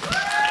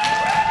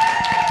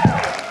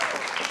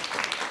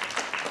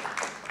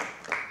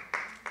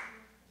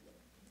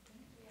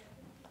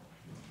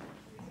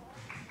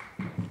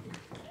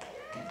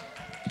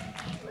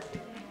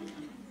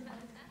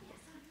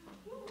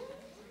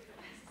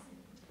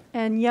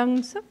 And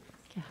Young Suk.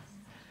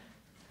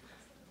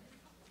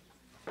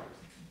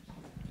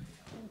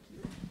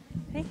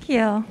 Thank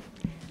you.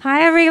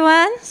 Hi,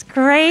 everyone. It's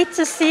great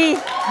to see.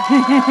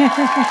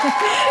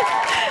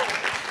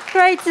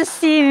 Great to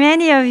see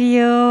many of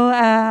you.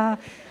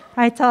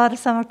 I taught a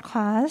summer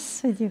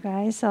class with you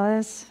guys, so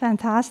it's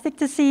fantastic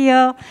to see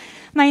you.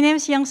 My name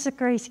is Young-Suk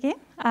Graysky.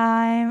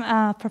 I'm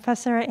a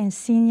professor and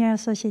senior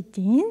associate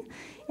dean,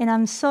 and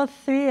I'm so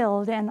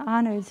thrilled and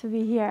honored to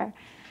be here.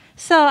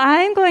 So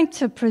I'm going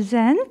to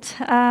present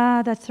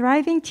the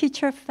Thriving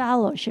Teacher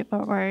Fellowship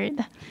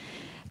Award.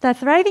 The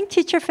Thriving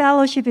Teacher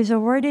Fellowship is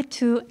awarded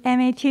to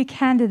MAT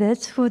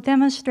candidates who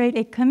demonstrate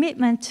a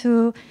commitment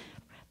to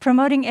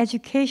promoting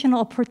educational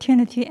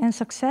opportunity and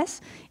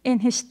success in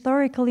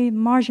historically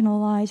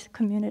marginalized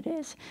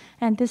communities.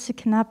 And this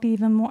cannot be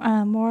even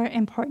more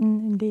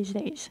important in these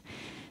days.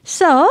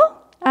 So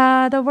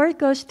the award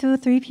goes to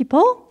 3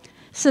 people.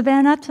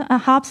 Savannah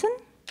Hobson.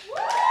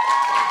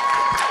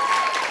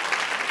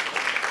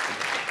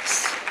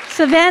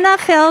 Savannah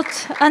felt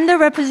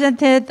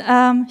underrepresented.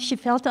 She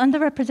felt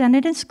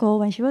underrepresented in school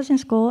when she was in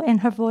school,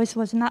 and her voice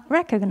was not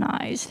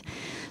recognized.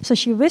 So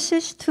she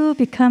wishes to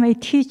become a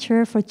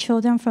teacher for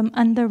children from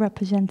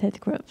underrepresented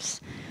groups.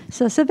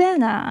 So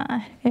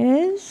Savannah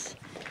is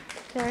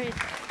there. There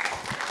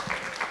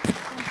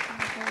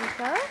we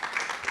go.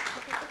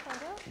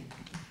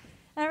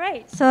 All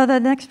right. So the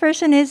next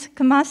person is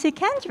Kamasi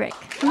Kendrick.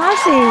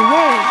 Kamasi,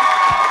 yay.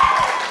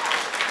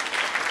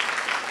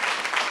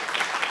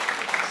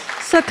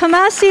 So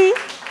Kamasi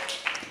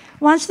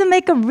wants to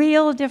make a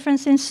real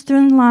difference in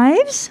student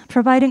lives,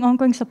 providing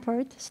ongoing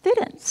support to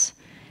students.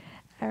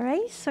 All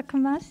right, so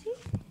Kamasi.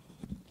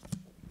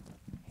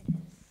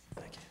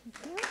 Thank you.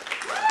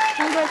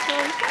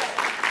 Congratulations.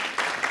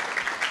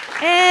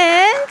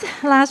 And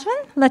last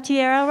one,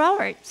 Latiera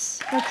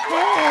Roberts.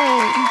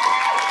 Okay.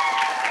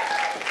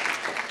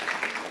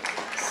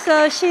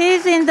 So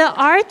she's in the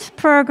art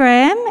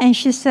program, and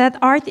she said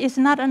art is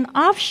not an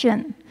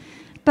option,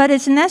 but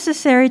it's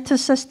necessary to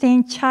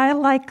sustain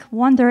childlike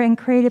wonder and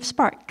creative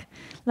spark.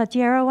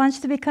 Latiera wants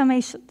to become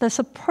the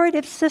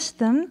supportive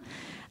system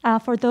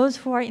for those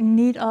who are in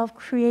need of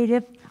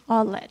creative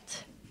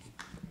outlet.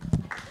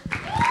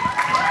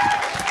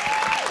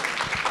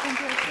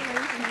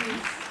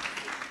 Congratulations.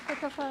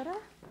 Take a photo.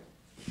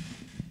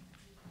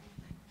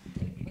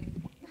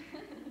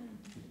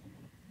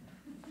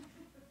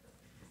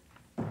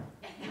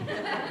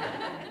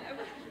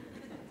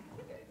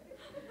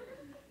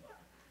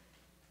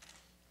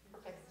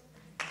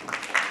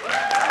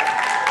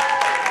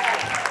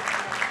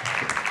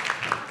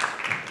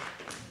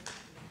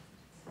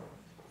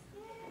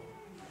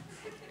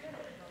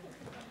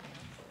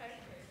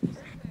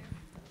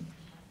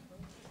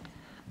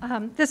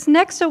 This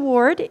next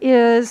award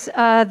is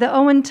the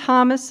Owen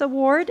Thomas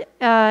Award.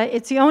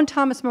 It's the Owen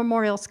Thomas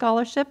Memorial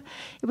Scholarship.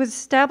 It was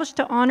established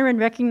to honor and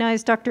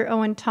recognize Dr.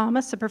 Owen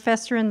Thomas, a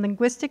professor in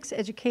linguistics,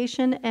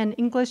 education, and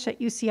English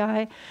at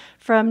UCI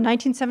from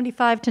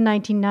 1975 to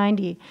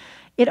 1990.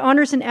 It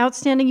honors an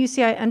outstanding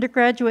UCI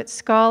undergraduate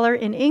scholar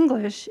in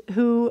English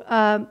who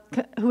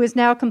is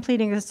now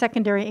completing a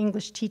secondary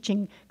English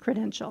teaching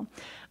credential.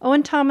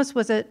 Owen Thomas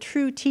was a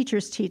true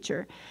teacher's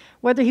teacher.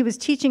 Whether he was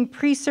teaching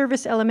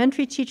pre-service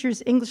elementary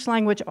teachers English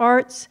language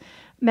arts,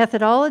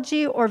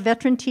 methodology, or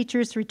veteran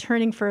teachers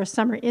returning for a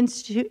summer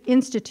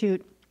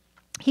institute,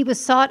 he was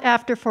sought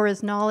after for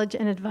his knowledge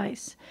and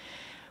advice.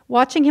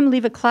 Watching him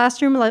leave a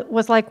classroom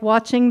was like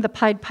watching the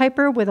Pied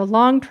Piper with a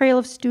long trail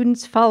of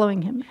students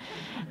following him.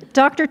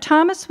 Dr.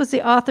 Thomas was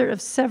the author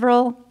of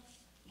several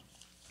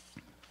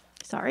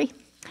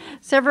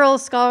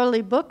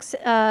scholarly books,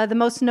 the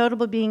most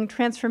notable being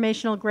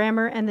Transformational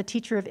Grammar and the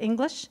Teacher of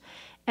English,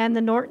 and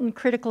the Norton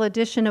Critical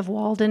Edition of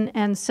Walden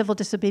and Civil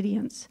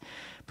Disobedience.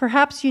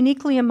 Perhaps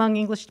uniquely among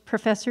English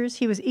professors,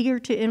 he was eager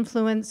to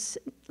influence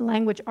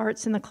language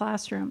arts in the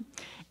classroom.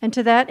 And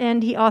to that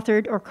end, he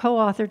authored or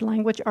co-authored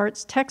language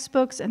arts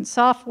textbooks and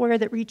software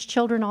that reached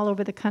children all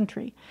over the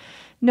country.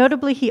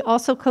 Notably, he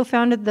also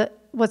co-founded the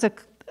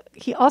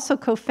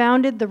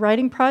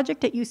Writing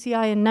Project at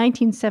UCI in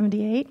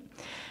 1978.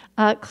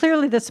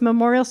 Clearly, this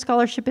memorial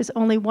scholarship is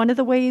only one of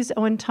the ways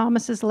Owen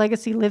Thomas's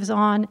legacy lives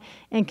on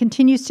and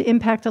continues to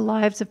impact the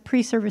lives of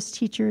pre-service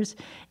teachers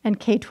and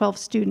K-12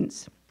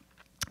 students.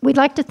 We'd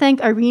like to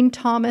thank Irene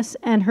Thomas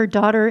and her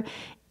daughter,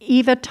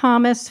 Eva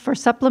Thomas, for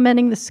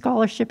supplementing the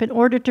scholarship in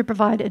order to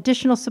provide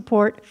additional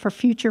support for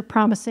future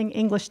promising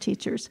English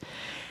teachers.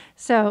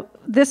 So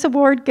this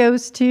award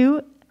goes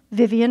to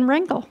Vivian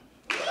Rengel.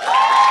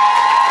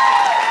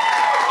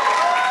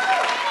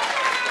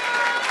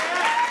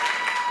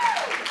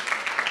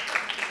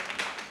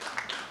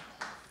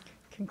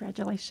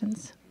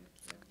 Congratulations.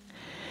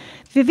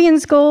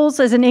 Vivian's goals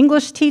as an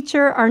English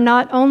teacher are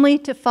not only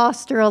to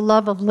foster a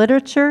love of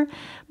literature,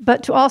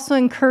 but to also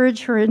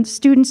encourage her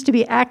students to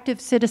be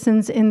active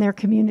citizens in their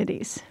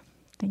communities.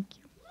 Thank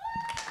you.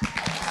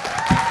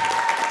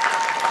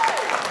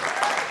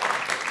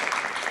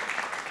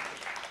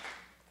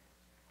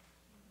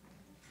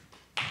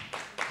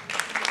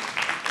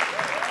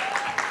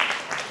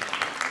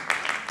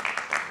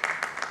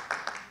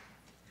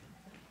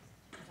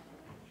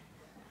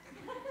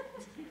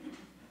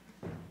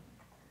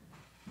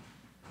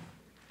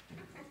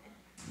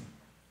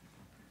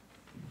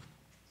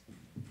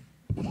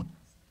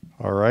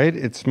 All right,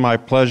 it's my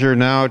pleasure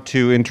now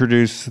to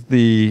introduce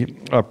the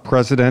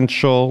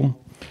Presidential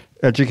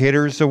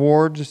Educators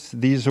Awards.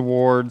 These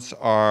awards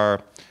are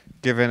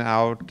given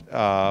out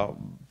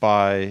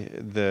by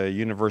the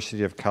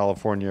University of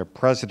California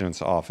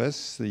President's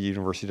Office. The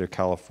University of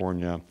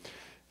California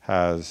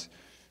has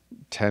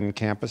 10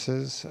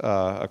 campuses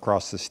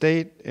across the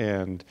state,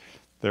 and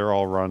they're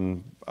all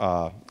run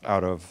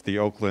out of the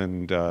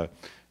Oakland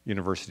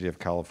University of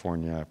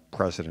California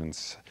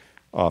President's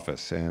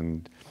Office.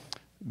 And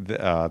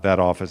that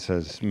office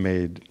has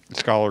made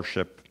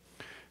scholarship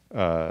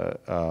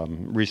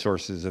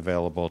resources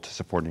available to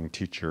supporting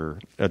teacher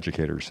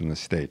educators in the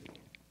state.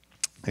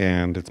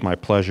 And it's my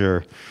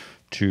pleasure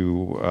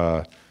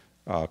to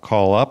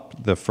call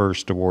up the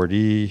first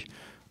awardee,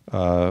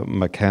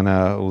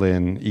 McKenna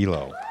Lynn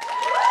Elo.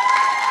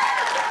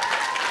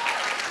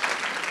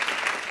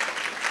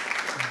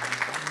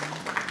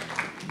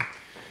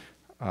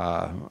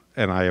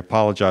 And I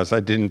apologize,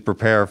 I didn't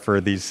prepare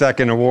for these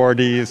second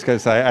awardees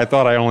because I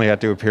thought I only had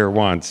to appear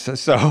once.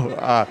 So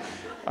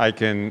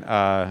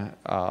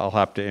I'll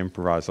have to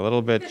improvise a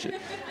little bit.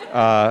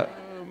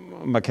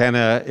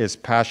 McKenna is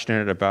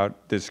passionate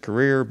about this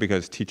career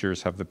because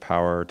teachers have the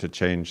power to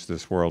change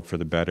this world for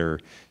the better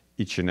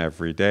each and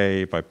every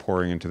day by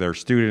pouring into their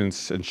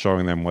students and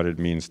showing them what it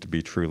means to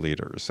be true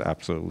leaders.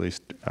 Absolutely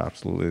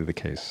the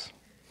case.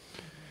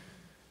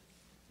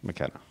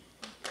 McKenna.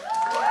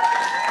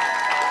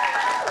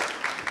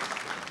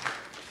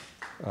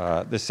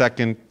 The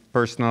second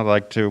person I'd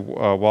like to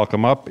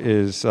welcome up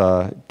is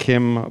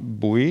Kim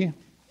Bui.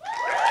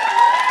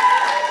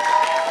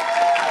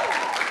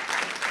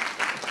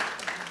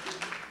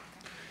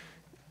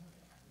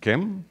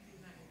 Kim?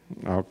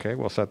 Okay,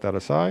 we'll set that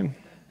aside.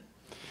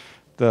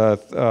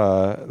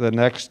 The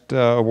next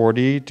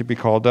awardee to be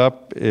called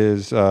up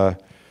is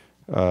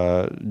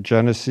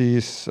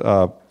Genesis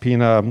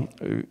Pina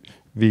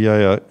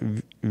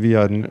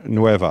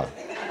Villanueva.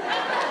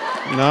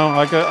 No,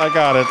 I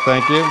got it,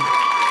 thank you.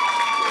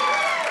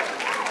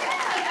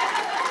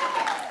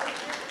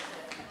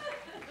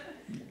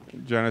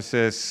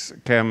 Genesis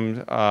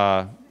Kim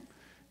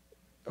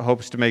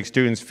hopes to make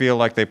students feel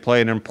like they play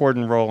an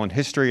important role in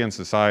history and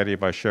society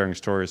by sharing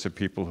stories of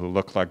people who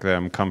look like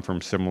them, come from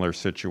similar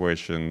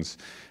situations,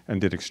 and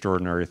did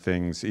extraordinary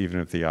things even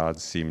if the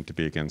odds seemed to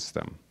be against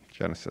them.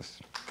 Genesis.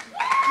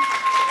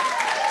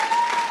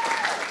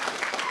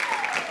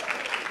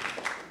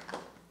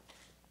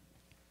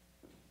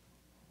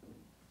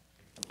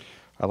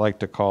 I'd like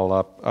to call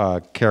up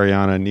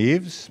Cariana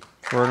Neves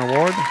for an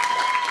award.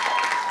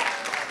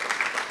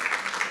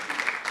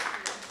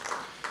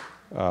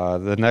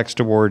 The next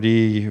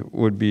awardee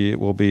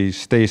will be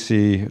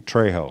Stacy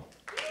Trejo.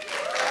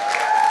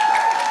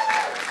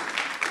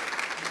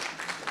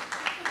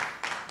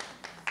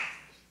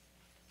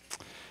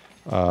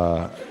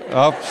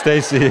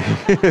 Stacy,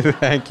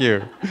 thank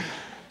you.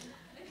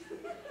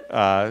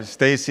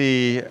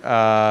 Stacy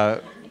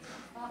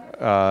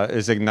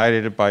is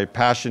ignited by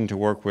passion to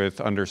work with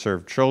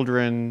underserved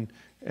children,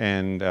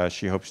 and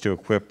she hopes to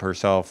equip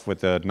herself with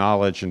the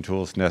knowledge and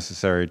tools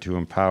necessary to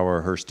empower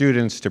her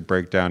students to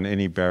break down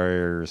any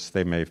barriers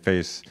they may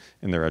face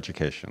in their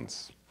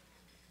educations.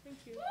 Thank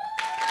you.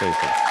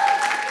 Stacy.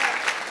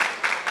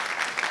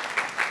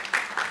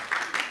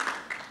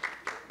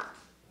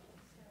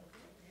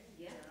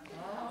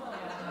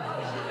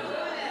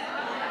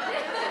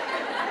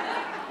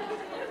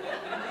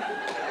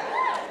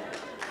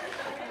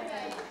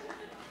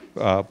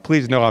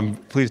 Please know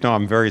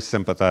I'm very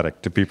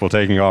sympathetic to people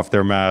taking off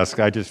their mask.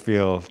 I just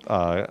feel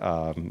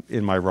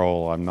in my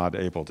role I'm not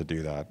able to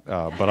do that,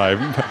 but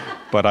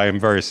I am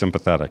very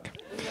sympathetic.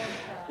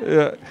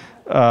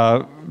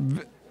 I'd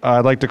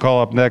like to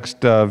call up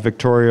next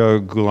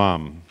Victoria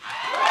Gulam.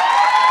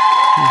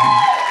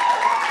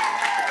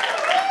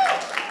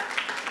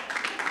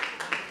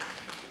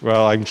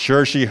 Well, I'm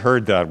sure she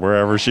heard that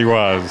wherever she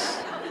was.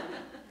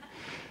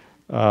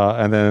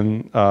 And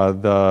then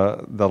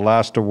the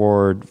last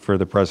award for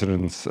the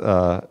President's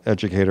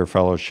Educator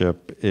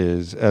Fellowship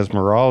is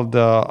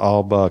Esmeralda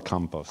Alba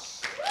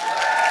Campos.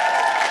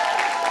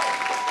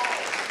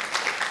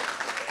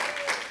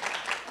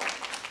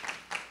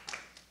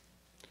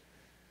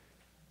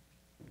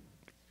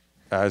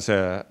 As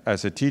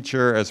a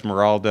teacher,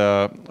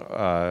 Esmeralda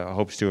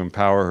hopes to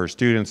empower her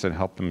students and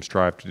help them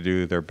strive to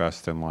do their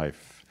best in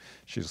life.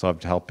 She's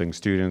loved helping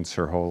students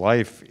her whole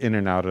life in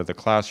and out of the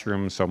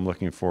classroom, so I'm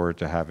looking forward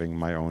to having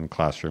my own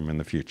classroom in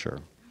the future.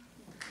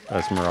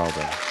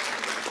 Esmeralda.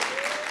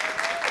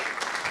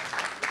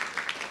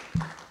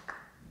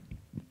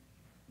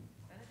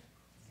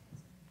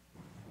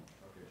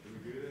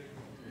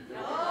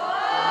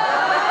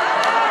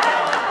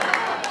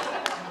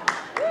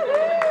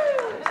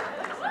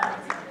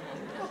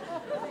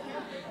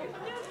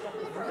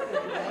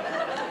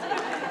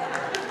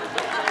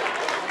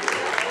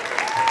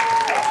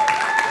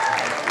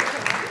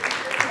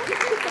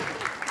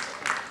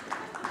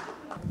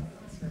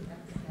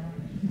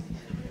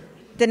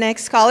 The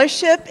next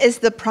scholarship is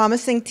the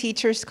Promising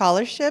Teacher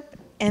Scholarship,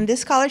 and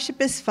this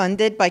scholarship is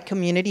funded by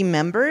community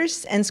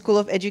members and School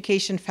of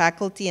Education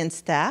faculty and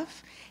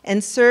staff,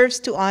 and serves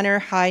to honor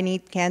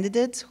high-need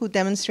candidates who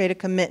demonstrate a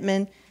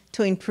commitment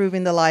to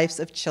improving the lives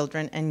of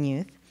children and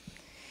youth.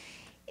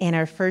 And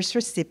our first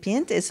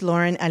recipient is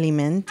Lauren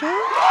Alimento.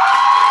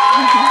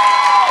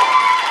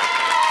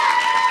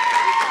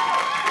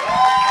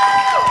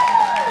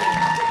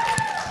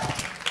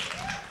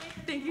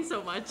 Thank you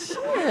so much.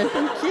 Sure,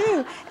 thank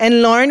you.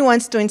 And Lauren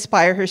wants to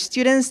inspire her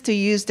students to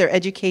use their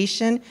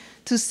education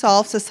to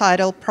solve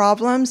societal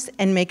problems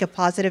and make a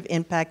positive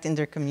impact in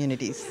their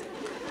communities.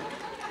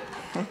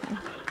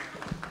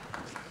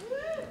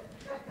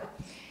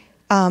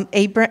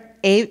 Abe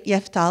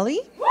Yeftali.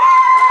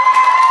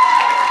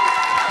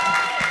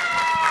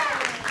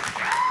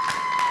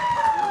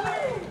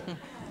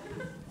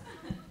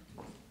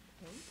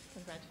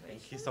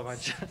 Thank you so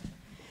much.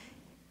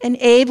 And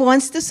Abe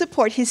wants to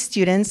support his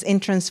students in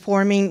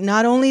transforming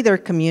not only their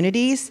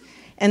communities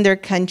and their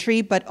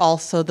country, but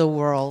also the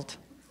world.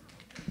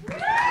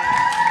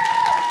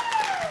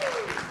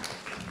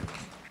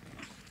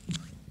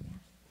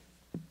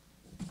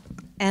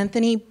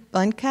 Anthony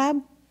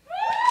Buncab.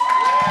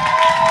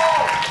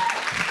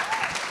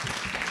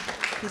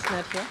 He's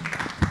not here.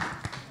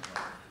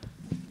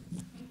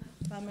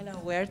 Pamela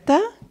Huerta.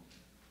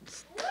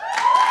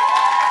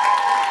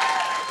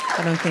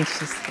 I don't think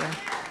she's here.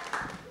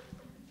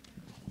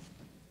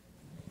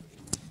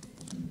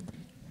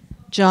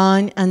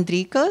 John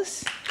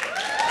Andricos.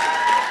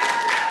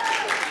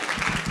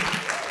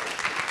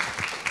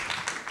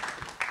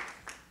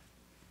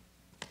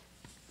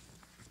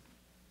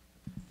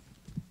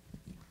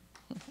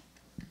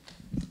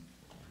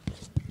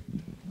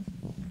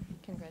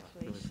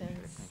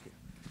 Congratulations.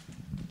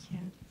 Thank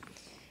you.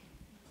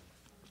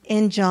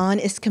 And John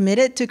is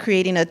committed to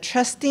creating a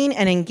trusting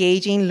and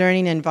engaging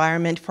learning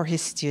environment for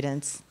his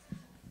students.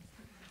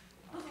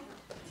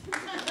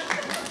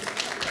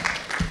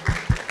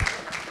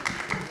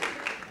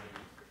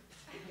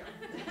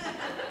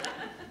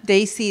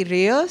 Daisy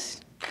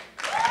Rios.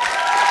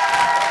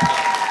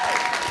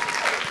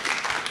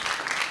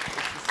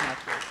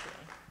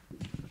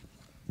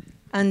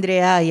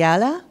 Andrea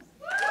Ayala.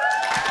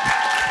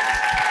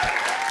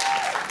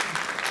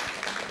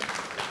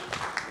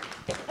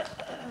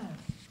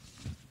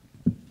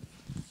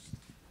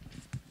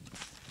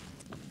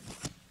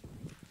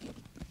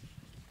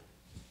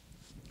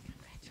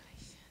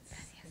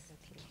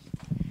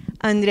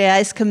 Andrea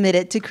is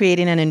committed to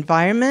creating an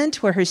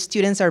environment where her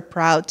students are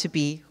proud to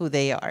be who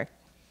they are.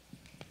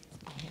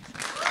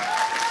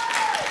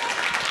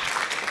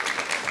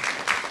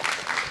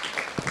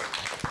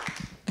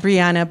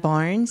 Brianna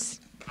Barnes.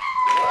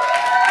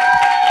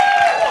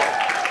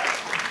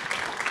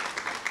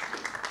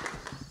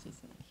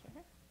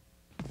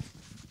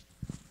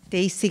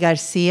 Daisy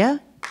Garcia.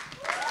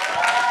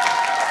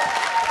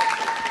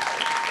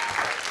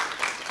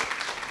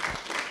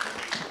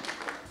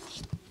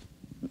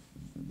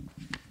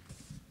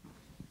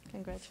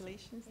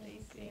 Congratulations,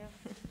 Daisy.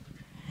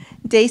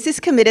 Daisy is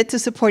committed to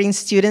supporting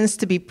students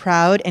to be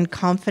proud and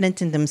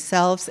confident in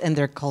themselves and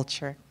their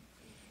culture.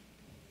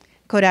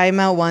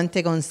 Coraima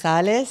Wante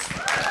Gonzalez.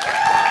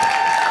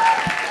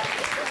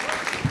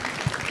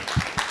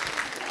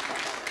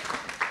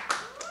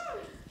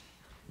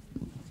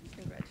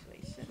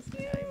 Congratulations,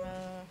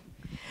 Coraima.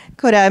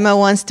 Coraima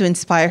wants to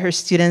inspire her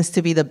students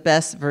to be the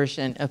best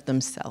version of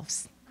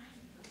themselves.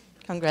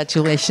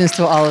 Congratulations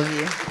to all of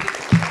you.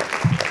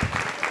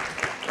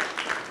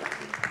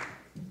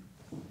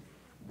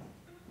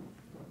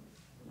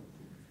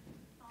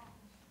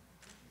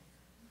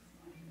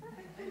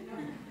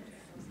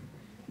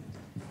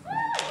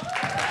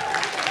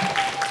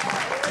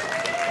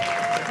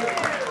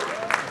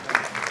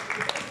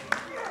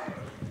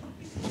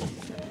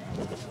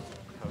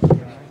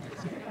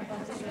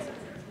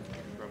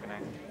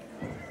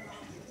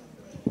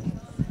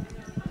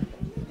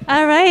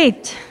 All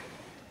right.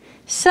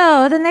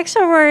 So the next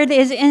award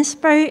is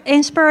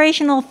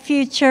Inspirational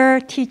Future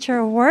Teacher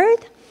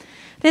Award.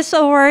 This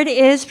award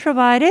is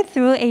provided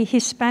through a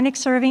Hispanic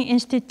Serving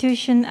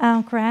Institution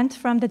grant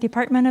from the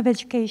Department of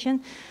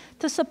Education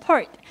to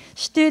support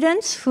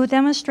students who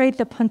demonstrate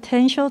the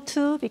potential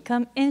to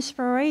become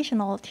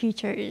inspirational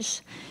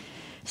teachers.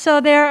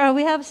 So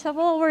we have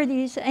several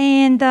awardees,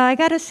 and I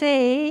gotta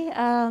say,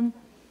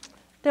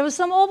 there was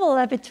some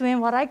overlap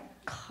between what I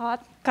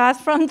got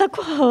from the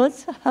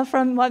quotes,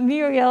 from what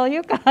Muriel,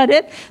 you got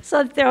it.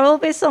 So there will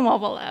be some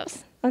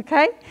overlaps,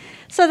 okay?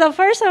 So the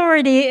first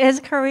awardee is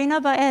Karina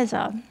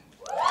Baeza.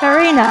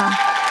 Karina.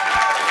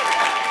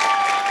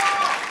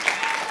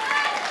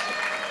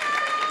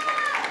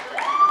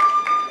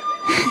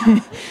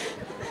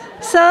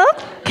 So,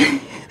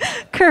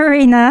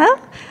 Karina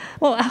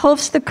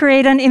hopes to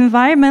create an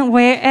environment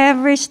where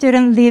every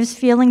student lives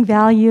feeling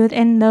valued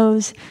and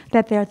knows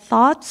that their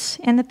thoughts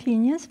and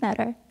opinions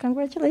matter.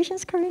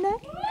 Congratulations, Karina.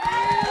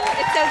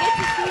 It's so good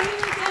to see you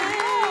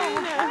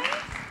again.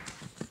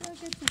 So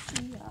good to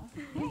see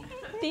you.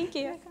 Thank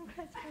you.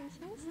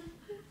 Congratulations.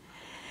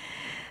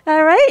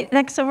 All right,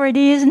 next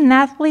awardee is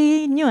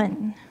Nathalie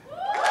Nguyen.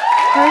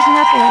 Where's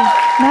Nathalie?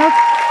 Nope.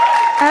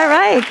 All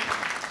right.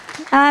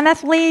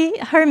 Nathalie,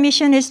 her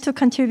mission is to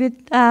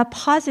contribute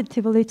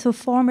positively to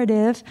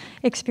formative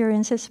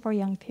experiences for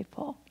young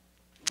people.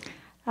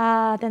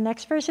 The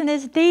next person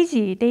is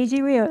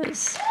Daisy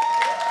Rios.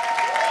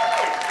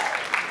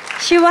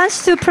 She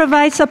wants to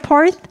provide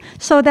support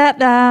so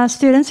that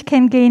students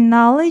can gain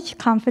knowledge,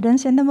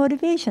 confidence, and the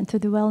motivation to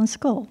do well in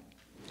school.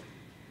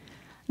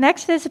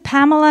 Next is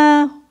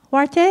Pamela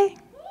Huarte.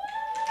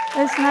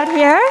 Is not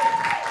here.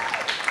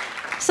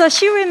 So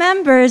she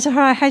remembers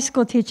her high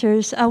school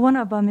teachers, one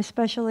of them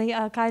especially,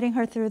 guiding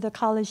her through the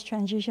college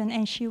transition,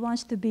 and she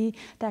wants to be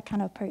that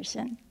kind of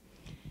person.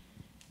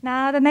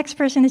 Now the next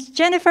person is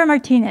Jennifer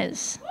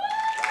Martinez.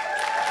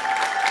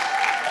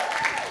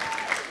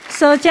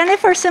 So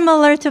Jennifer,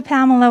 similar to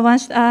Pamela,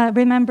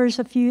 remembers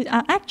a few,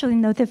 actually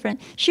no different.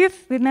 She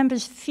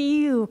remembers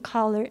few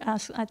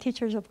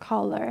teachers of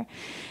color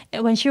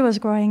when she was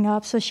growing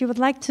up. So she would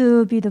like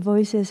to be the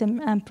voices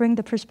and bring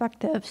the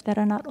perspectives that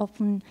are not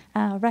often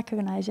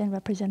recognized and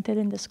represented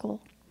in the school.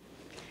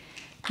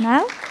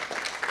 Now,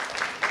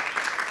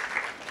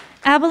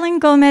 Evelyn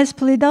Gomez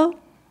Pulido.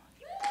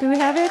 Do we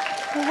have it?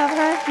 Do we have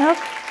her? Nope.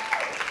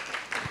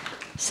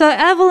 So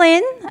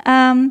Evelyn,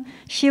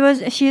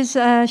 is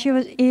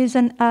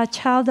a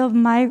child of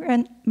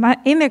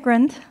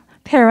immigrant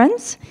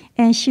parents,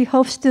 and she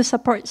hopes to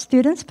support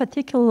students,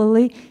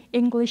 particularly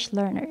English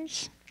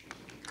learners.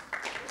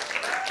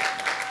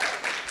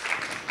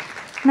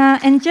 Now,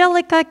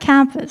 Angelica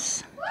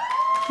Campus.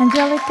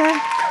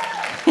 Angelica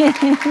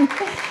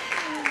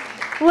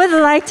would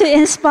like to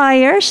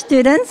inspire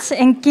students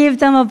and give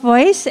them a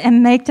voice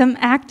and make them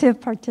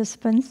active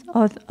participants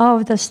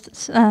of the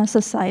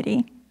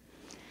society.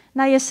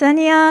 Now,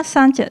 Yesenia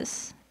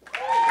Sanchez.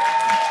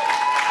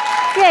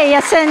 Yay,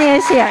 Yesenia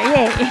is here.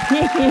 Yay.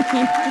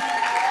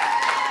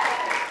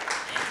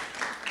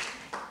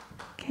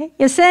 Okay.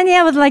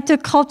 Yesenia would like to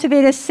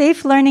cultivate a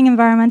safe learning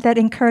environment that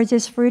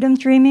encourages freedom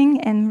dreaming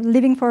and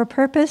living for a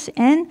purpose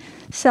and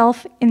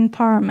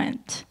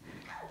self-empowerment.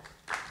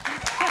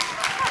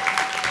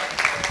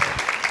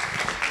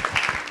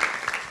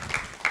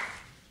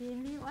 Give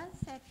me 1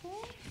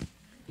 second.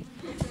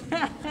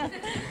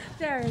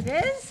 There it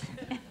is.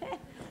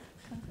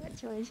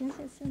 Congratulations,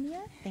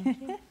 Yesenia.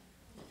 Thank you.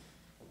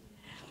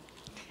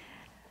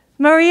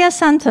 Maria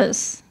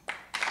Santos.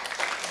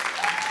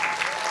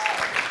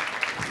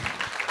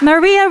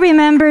 Maria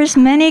remembers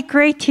many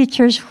great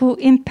teachers who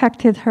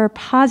impacted her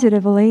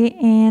positively,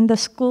 and the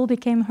school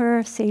became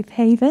her safe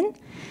haven.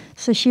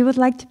 So she would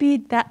like to be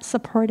that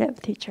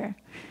supportive teacher.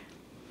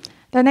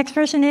 The next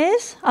person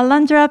is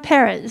Alondra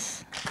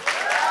Perez.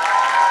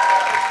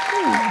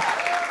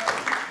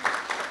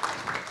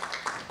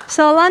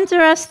 So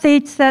Alondra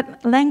states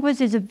that language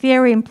is a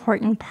very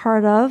important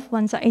part of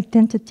one's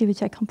identity,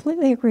 which I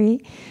completely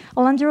agree.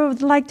 Alondra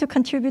would like to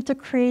contribute to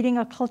creating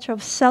a culture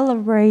of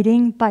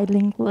celebrating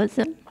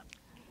bilingualism.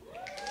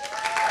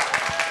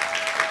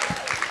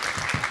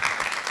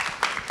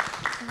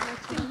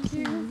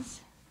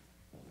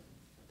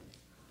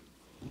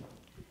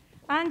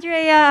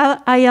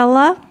 Andrea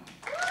Ayala.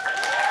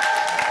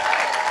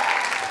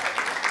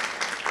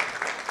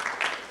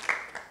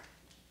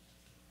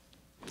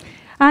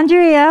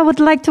 Andrea would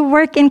like to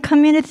work in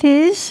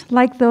communities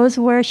like those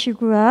where she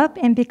grew up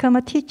and become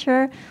a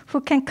teacher who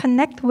can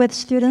connect with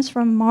students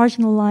from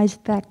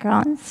marginalized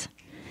backgrounds.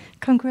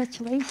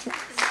 Congratulations.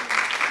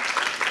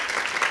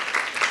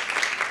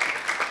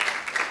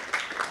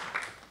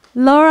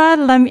 Laura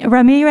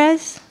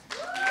Ramirez.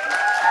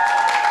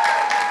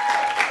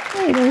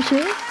 Hey, there she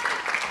is.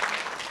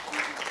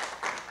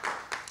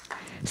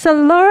 So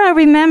Laura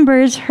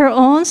remembers her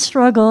own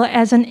struggle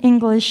as an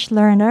English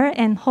learner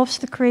and hopes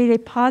to create a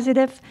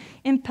positive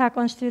impact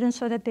on students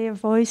so that their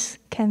voice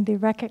can be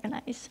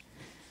recognized.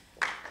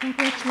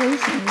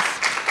 Congratulations.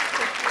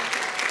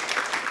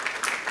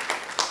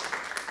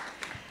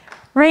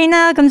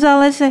 Reina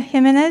Gonzalez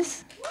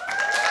Jimenez.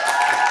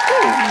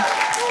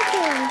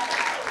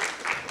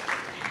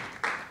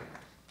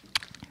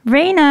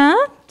 Reina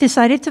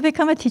decided to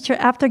become a teacher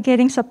after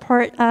getting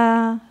support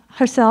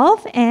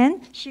herself,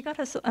 and she got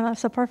her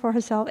support for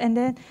herself, and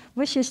then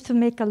wishes to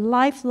make a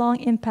lifelong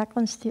impact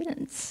on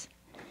students.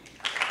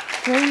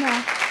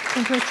 Reina,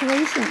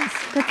 congratulations.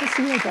 Good to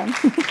see you again.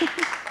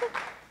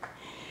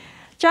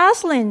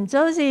 Jocelyn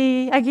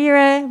Josie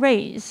Aguirre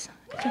Reyes.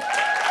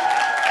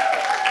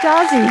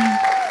 Josie.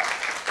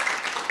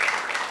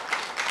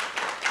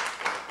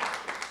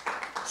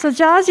 So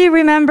Josie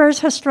remembers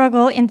her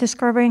struggle in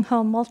discovering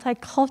her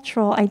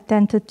multicultural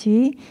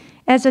identity.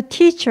 As a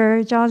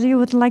teacher, Josie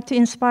would like to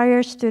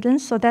inspire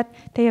students so that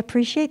they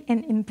appreciate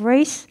and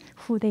embrace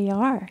who they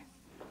are.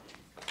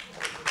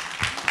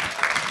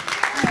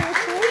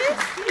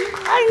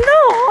 I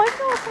know.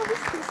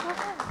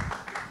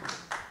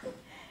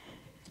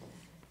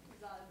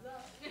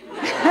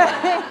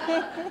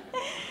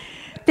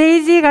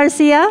 Daisy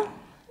Garcia.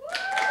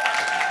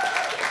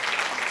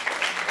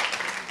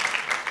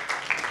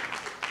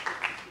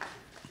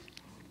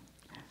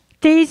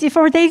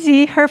 For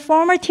Daisy, her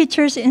former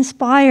teachers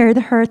inspired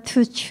her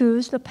to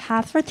choose the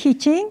path for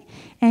teaching,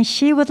 and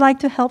she would like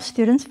to help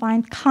students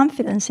find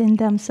confidence in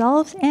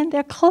themselves and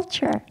their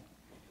culture.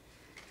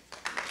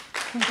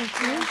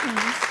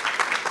 Congratulations.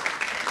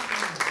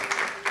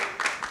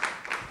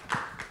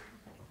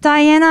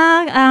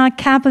 Diana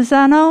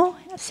Capuzano,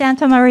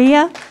 Santa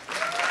Maria.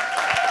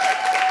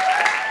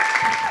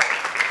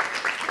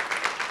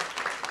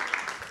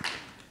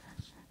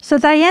 So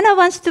Diana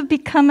wants to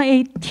become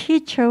a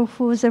teacher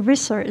who is a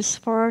resource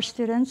for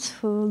students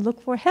who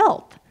look for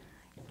help.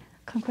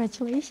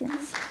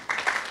 Congratulations.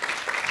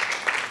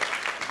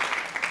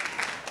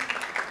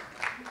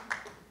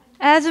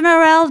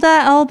 Esmeralda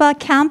Alba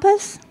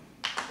Campus.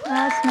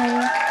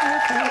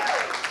 Okay.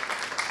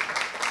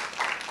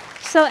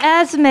 So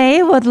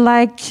Esme would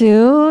like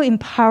to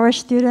empower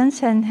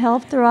students and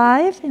help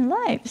thrive in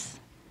lives.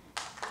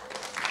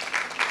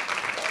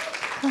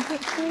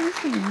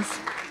 Congratulations.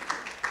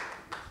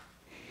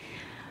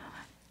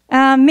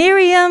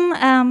 Miriam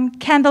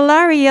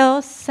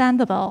Candelario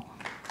Sandoval.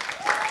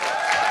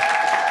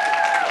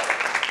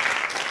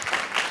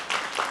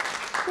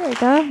 There you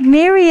go.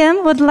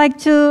 Miriam would like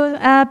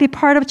to be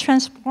part of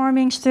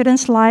transforming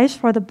students' lives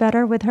for the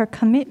better with her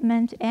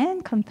commitment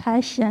and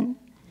compassion.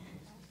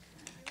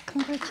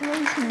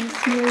 Congratulations,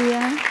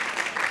 Miriam.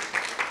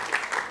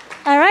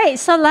 All right,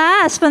 so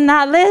last but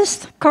not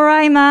least,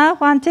 Coraima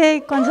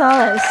Juante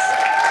Gonzalez.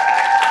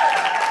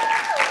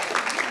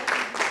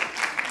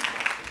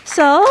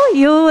 So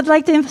you would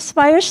like to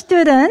inspire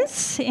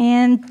students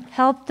and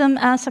help them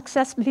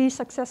be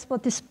successful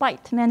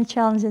despite many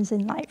challenges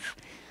in life.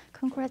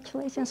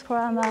 Congratulations,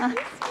 Coraima.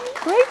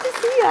 Great to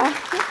see you.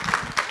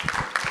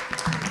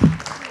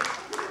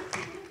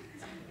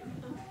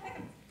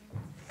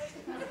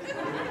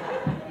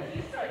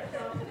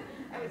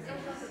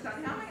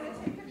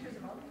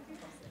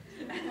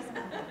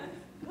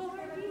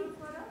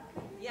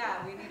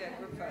 Yeah, we need a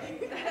group photo. Should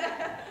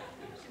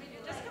we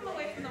just come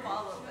away from the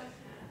wall a little bit?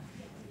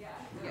 Yeah.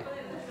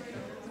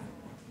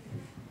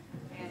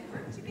 And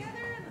work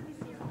together, and let me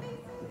see your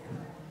faces.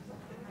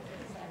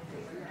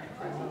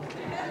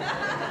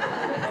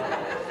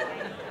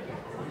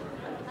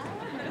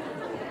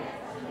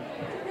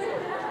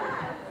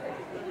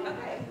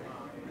 Okay.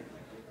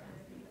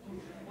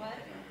 1,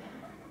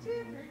 2.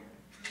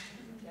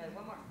 Okay,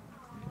 one more.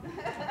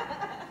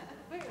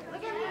 Wait,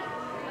 look at me.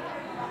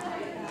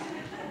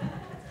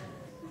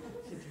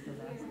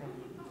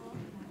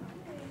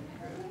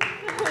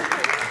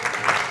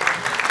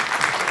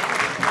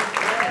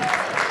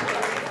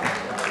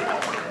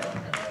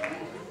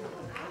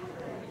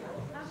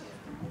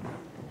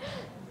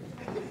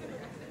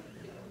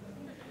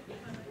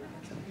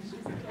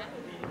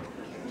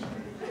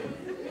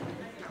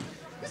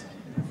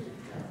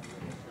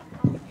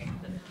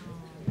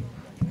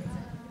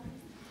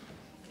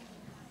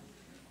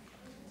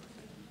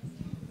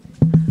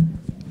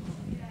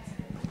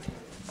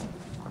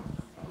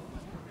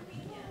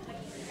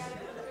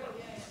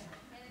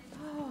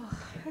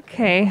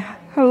 Okay,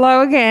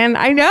 hello again.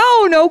 I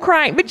know, no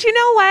crying, but you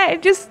know what?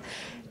 It just,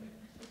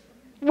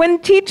 when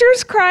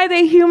teachers cry,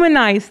 they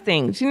humanize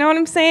things. You know what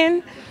I'm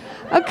saying?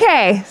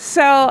 Okay,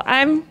 so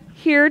I'm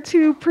here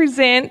to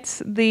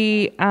present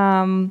the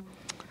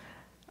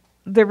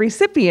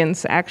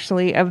recipients,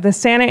 actually, of the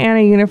Santa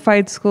Ana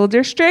Unified School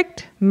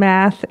District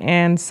Math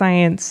and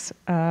Science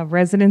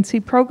Residency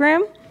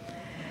Program.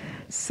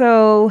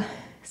 So,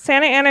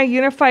 Santa Ana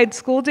Unified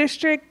School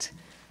District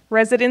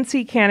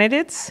residency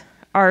candidates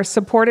are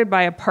supported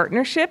by a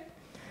partnership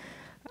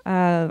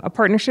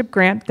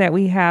grant that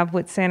we have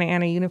with Santa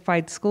Ana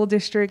Unified School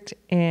District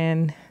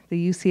and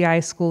the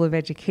UCI School of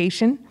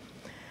Education.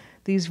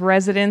 These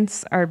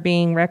residents are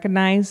being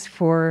recognized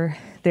for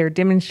their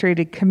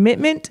demonstrated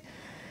commitment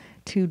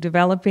to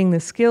developing the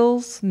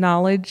skills,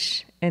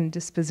 knowledge, and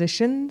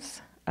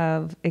dispositions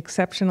of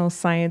exceptional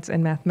science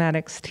and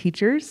mathematics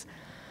teachers.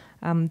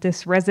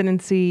 This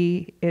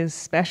residency is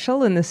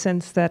special in the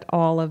sense that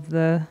all of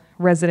the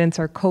residents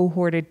are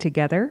cohorted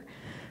together.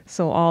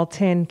 So all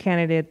 10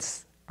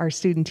 candidates are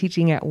student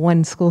teaching at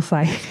one school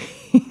site,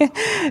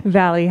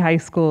 Valley High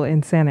School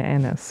in Santa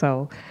Ana.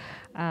 So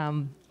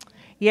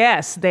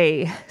yes,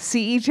 they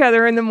see each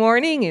other in the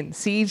morning and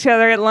see each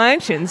other at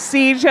lunch and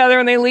see each other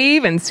when they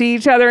leave and see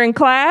each other in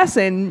class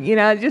and, you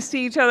know, just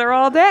see each other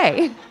all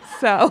day.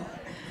 So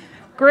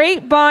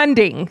great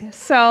bonding.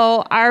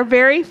 So our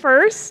very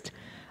first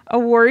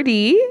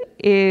awardee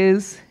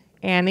is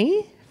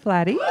Annie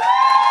Flatty.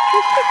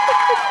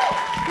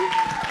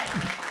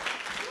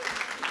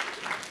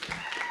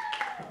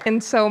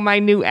 And so my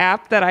new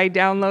app that I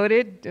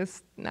downloaded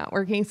just not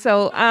working.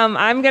 So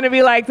I'm going to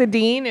be like the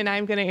dean, and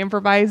I'm going to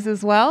improvise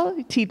as well.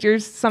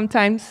 Teachers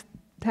sometimes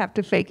have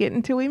to fake it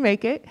until we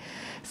make it.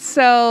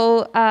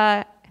 So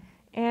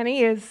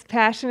Annie is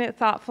passionate,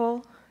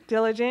 thoughtful,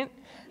 diligent,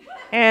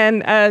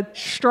 and a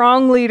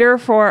strong leader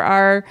for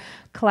our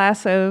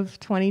class of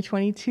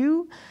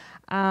 2022.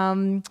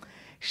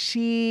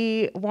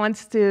 She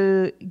wants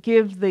to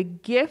give the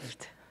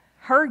gift,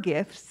 her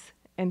gifts,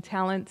 and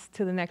talents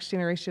to the next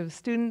generation of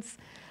students.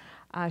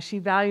 She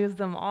values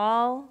them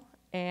all,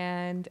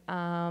 and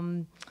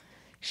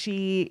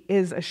she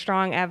is a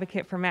strong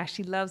advocate for math.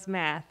 She loves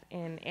math,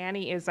 and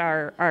Annie is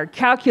our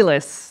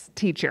calculus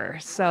teacher.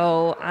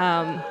 So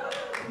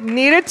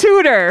need a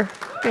tutor.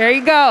 There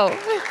you go.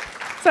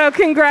 So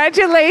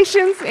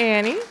congratulations,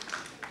 Annie.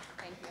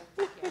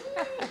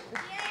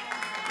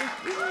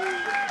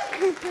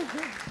 Thank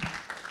you.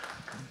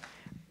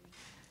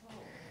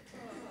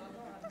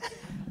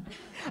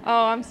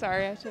 Oh, I'm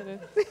sorry, I should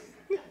have.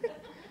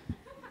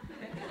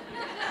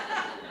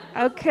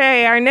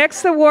 Okay, our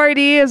next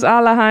awardee is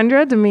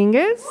Alejandra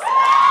Dominguez.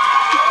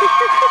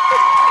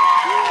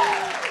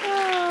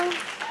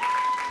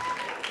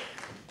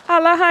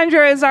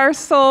 Alejandra is our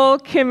sole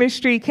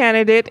chemistry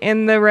candidate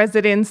in the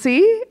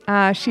residency.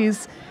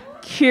 She's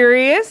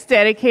curious,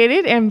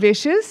 dedicated,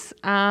 ambitious.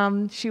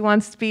 She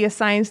wants to be a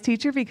science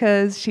teacher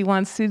because she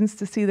wants students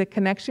to see the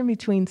connection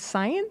between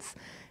science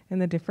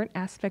and the different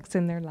aspects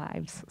in their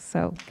lives.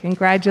 So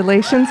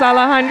congratulations,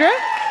 Alejandra.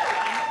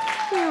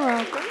 You're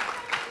welcome.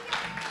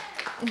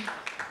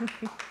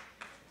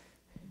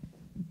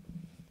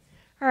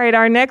 All right,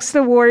 our next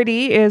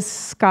awardee is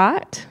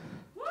Scott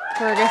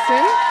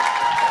Ferguson.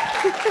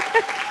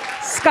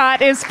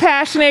 Scott is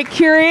passionate,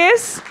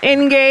 curious,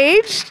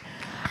 engaged.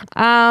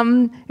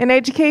 In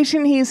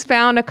education, he's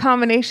found a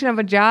combination of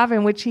a job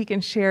in which he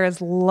can share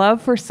his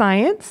love for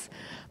science,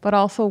 but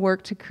also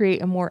work to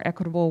create a more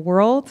equitable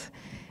world.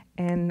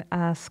 And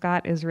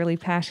Scott is really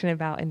passionate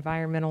about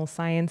environmental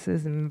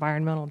sciences and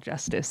environmental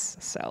justice.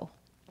 So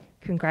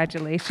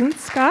congratulations,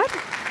 Scott.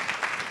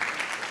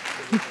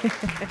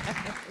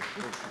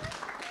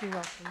 You're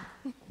welcome.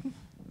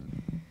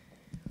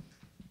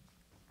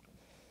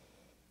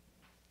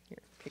 Your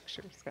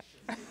picture, Scott.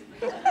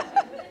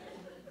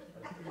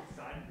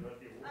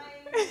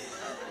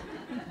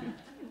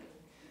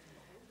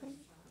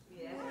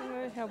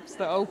 It helps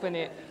to open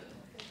it.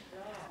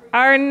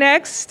 Our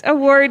next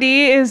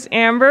awardee is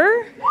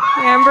Amber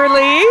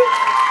Lee.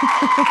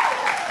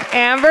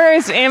 Amber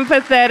is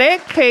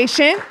empathetic,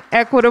 patient,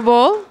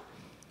 equitable.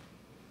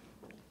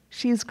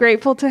 She's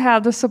grateful to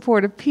have the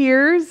support of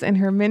peers and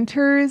her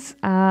mentors,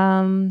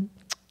 and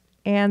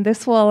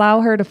this will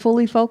allow her to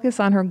fully focus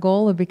on her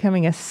goal of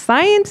becoming a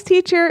science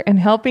teacher and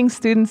helping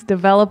students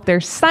develop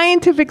their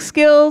scientific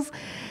skills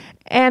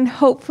and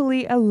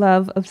hopefully a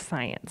love of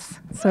science.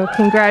 So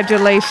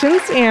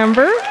congratulations,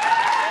 Amber.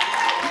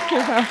 You're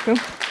welcome.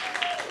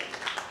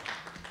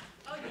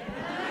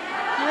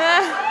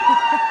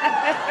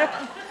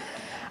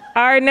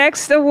 Our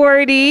next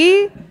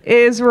awardee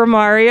is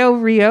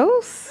Romario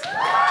Rios.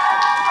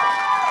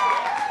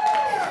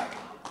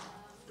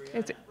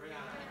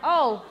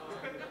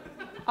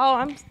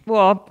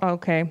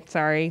 Okay,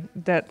 sorry.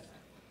 That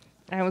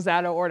I was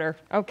out of order.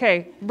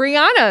 Okay,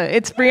 Brianna.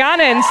 It's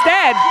Brianna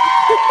instead.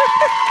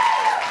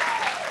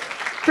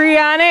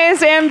 Brianna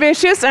is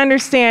ambitious,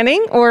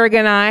 understanding,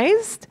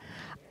 organized.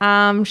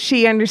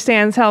 She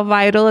understands how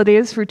vital it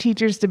is for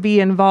teachers to be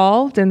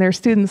involved in their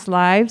students'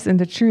 lives and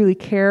to truly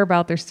care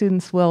about their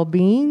students'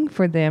 well-being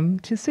for them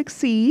to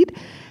succeed.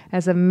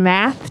 As a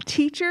math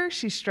teacher,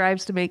 she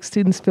strives to make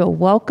students feel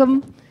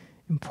welcome,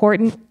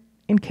 important,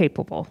 and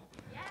capable.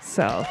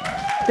 So,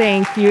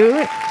 thank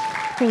you.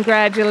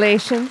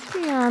 Congratulations,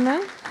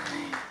 Tiana.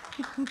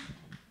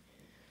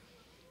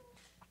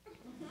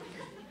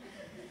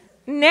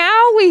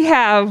 Now we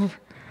have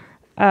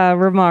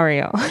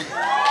Romario.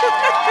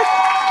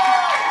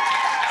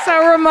 So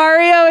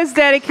Romario is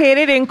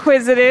dedicated,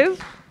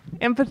 inquisitive,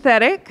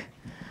 empathetic.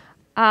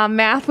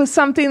 Math was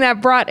something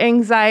that brought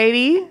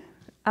anxiety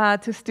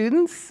to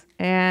students,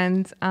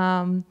 and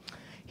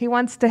he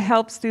wants to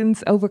help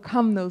students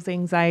overcome those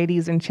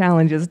anxieties and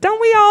challenges. Don't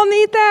we all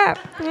need that?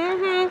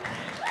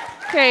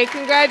 Mm-hmm. Okay,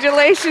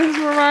 congratulations,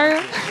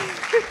 Romario.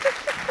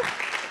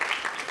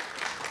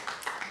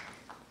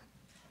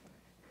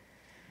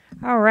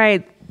 All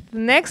right, the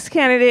next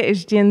candidate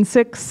is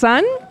Jinsuk's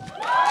son.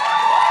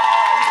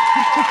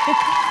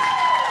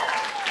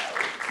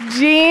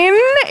 Jean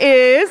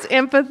is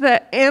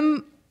empathetic.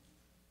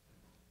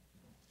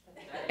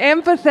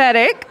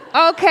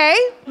 Okay,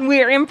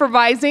 we're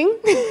improvising.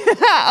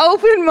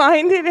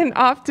 Open-minded and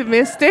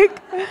optimistic.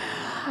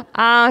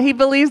 He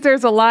believes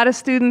there's a lot of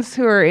students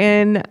who are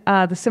in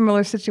the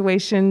similar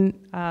situation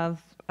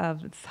of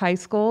high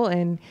school,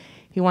 and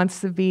he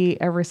wants to be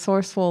a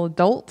resourceful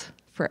adult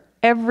for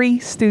every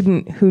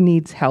student who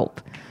needs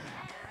help.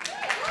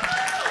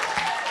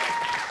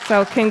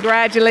 So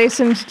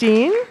congratulations,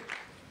 Jean.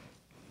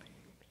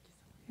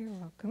 You're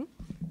welcome.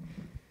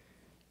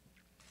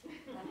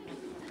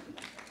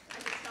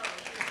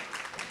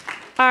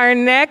 Our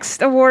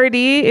next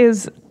awardee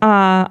is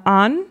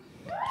An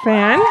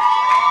Fan.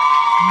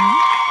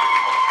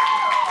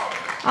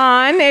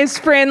 An is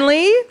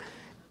friendly,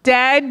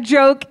 dad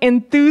joke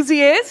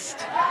enthusiast.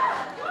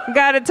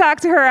 Got to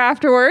talk to her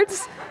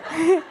afterwards.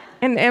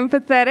 And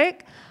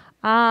empathetic.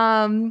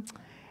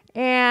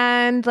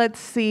 And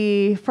let's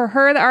see, for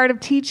her, the art of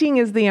teaching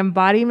is the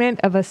embodiment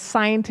of a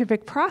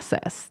scientific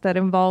process that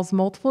involves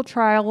multiple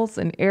trials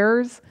and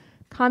errors,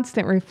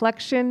 constant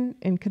reflection,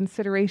 and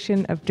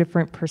consideration of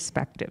different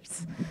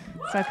perspectives.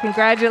 So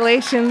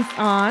congratulations,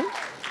 An.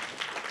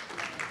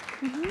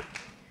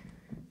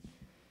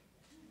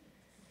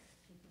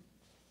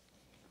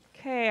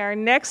 Okay, our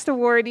next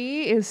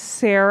awardee is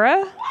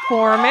Sarah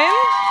Foreman.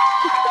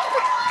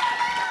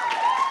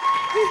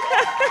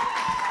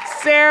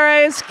 Sarah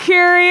is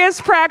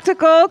curious,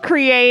 practical,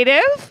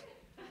 creative,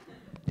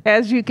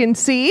 as you can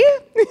see.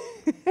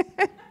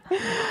 With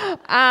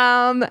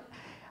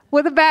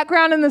a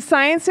background in the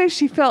sciences,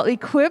 she felt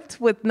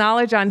equipped with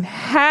knowledge on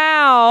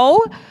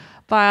how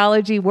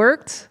biology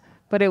worked,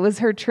 but it was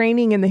her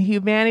training in the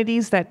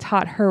humanities that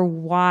taught her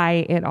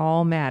why it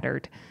all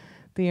mattered,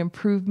 the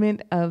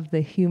improvement of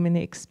the human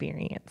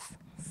experience.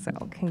 So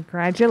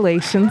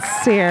congratulations,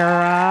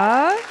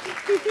 Sarah.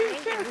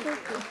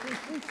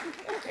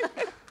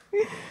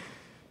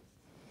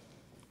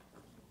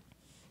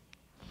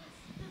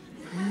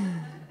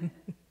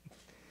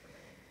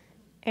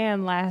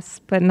 And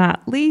last but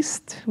not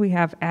least, we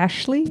have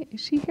Ashley. Is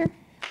she here?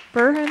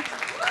 Burhan?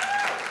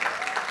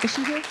 Is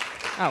she here?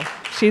 Oh,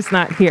 she's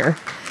not here.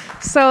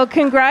 So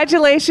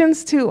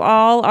congratulations to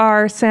all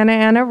our Santa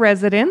Ana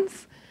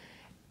residents.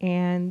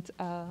 And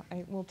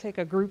I will take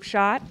a group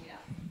shot.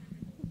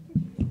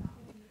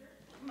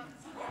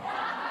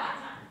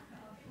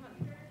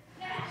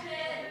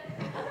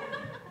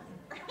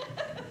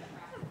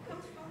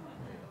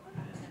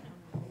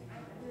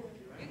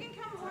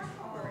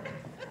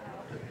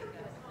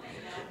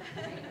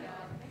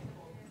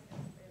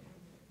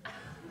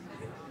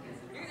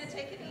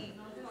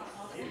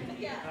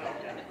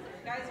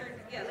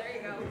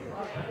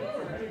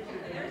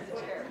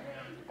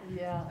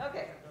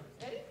 Okay,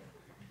 ready?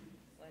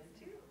 1,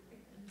 2,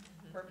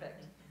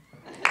 perfect.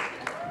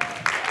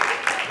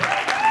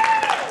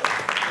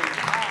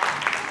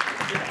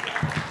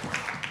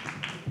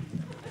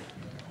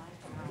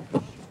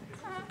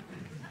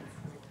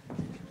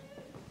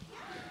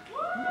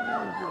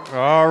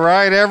 All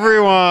right,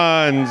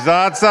 everyone.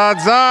 Zot, zot,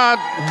 zot.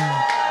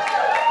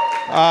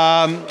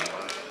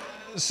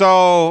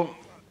 So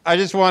I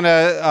just want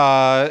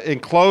to, in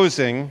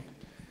closing,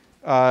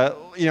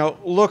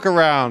 look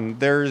around.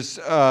 There's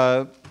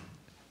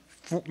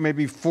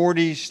maybe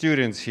 40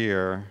 students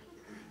here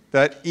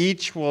that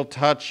each will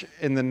touch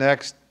in the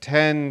next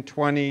 10,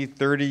 20,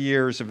 30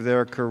 years of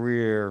their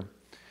career.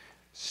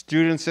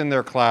 Students in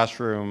their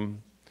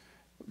classroom,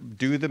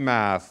 do the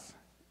math.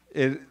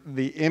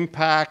 The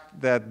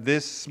impact that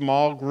this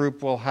small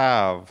group will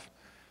have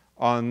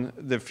on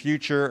the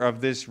future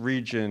of this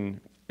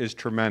region is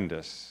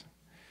tremendous.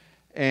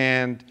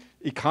 And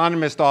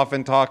economists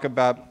often talk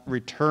about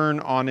return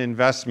on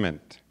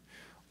investment.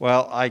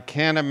 Well, I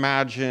can't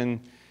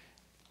imagine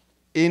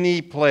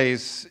any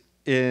place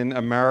in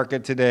America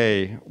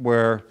today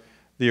where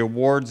the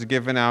awards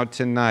given out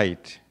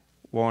tonight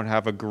won't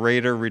have a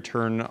greater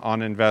return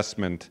on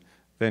investment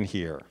than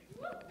here.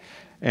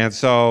 And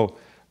so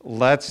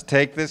Let's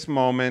take this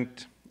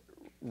moment,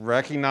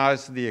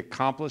 recognize the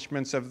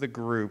accomplishments of the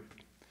group,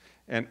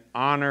 and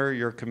honor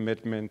your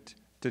commitment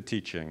to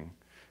teaching.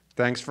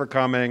 Thanks for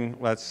coming.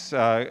 Let's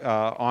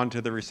on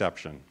to the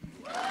reception.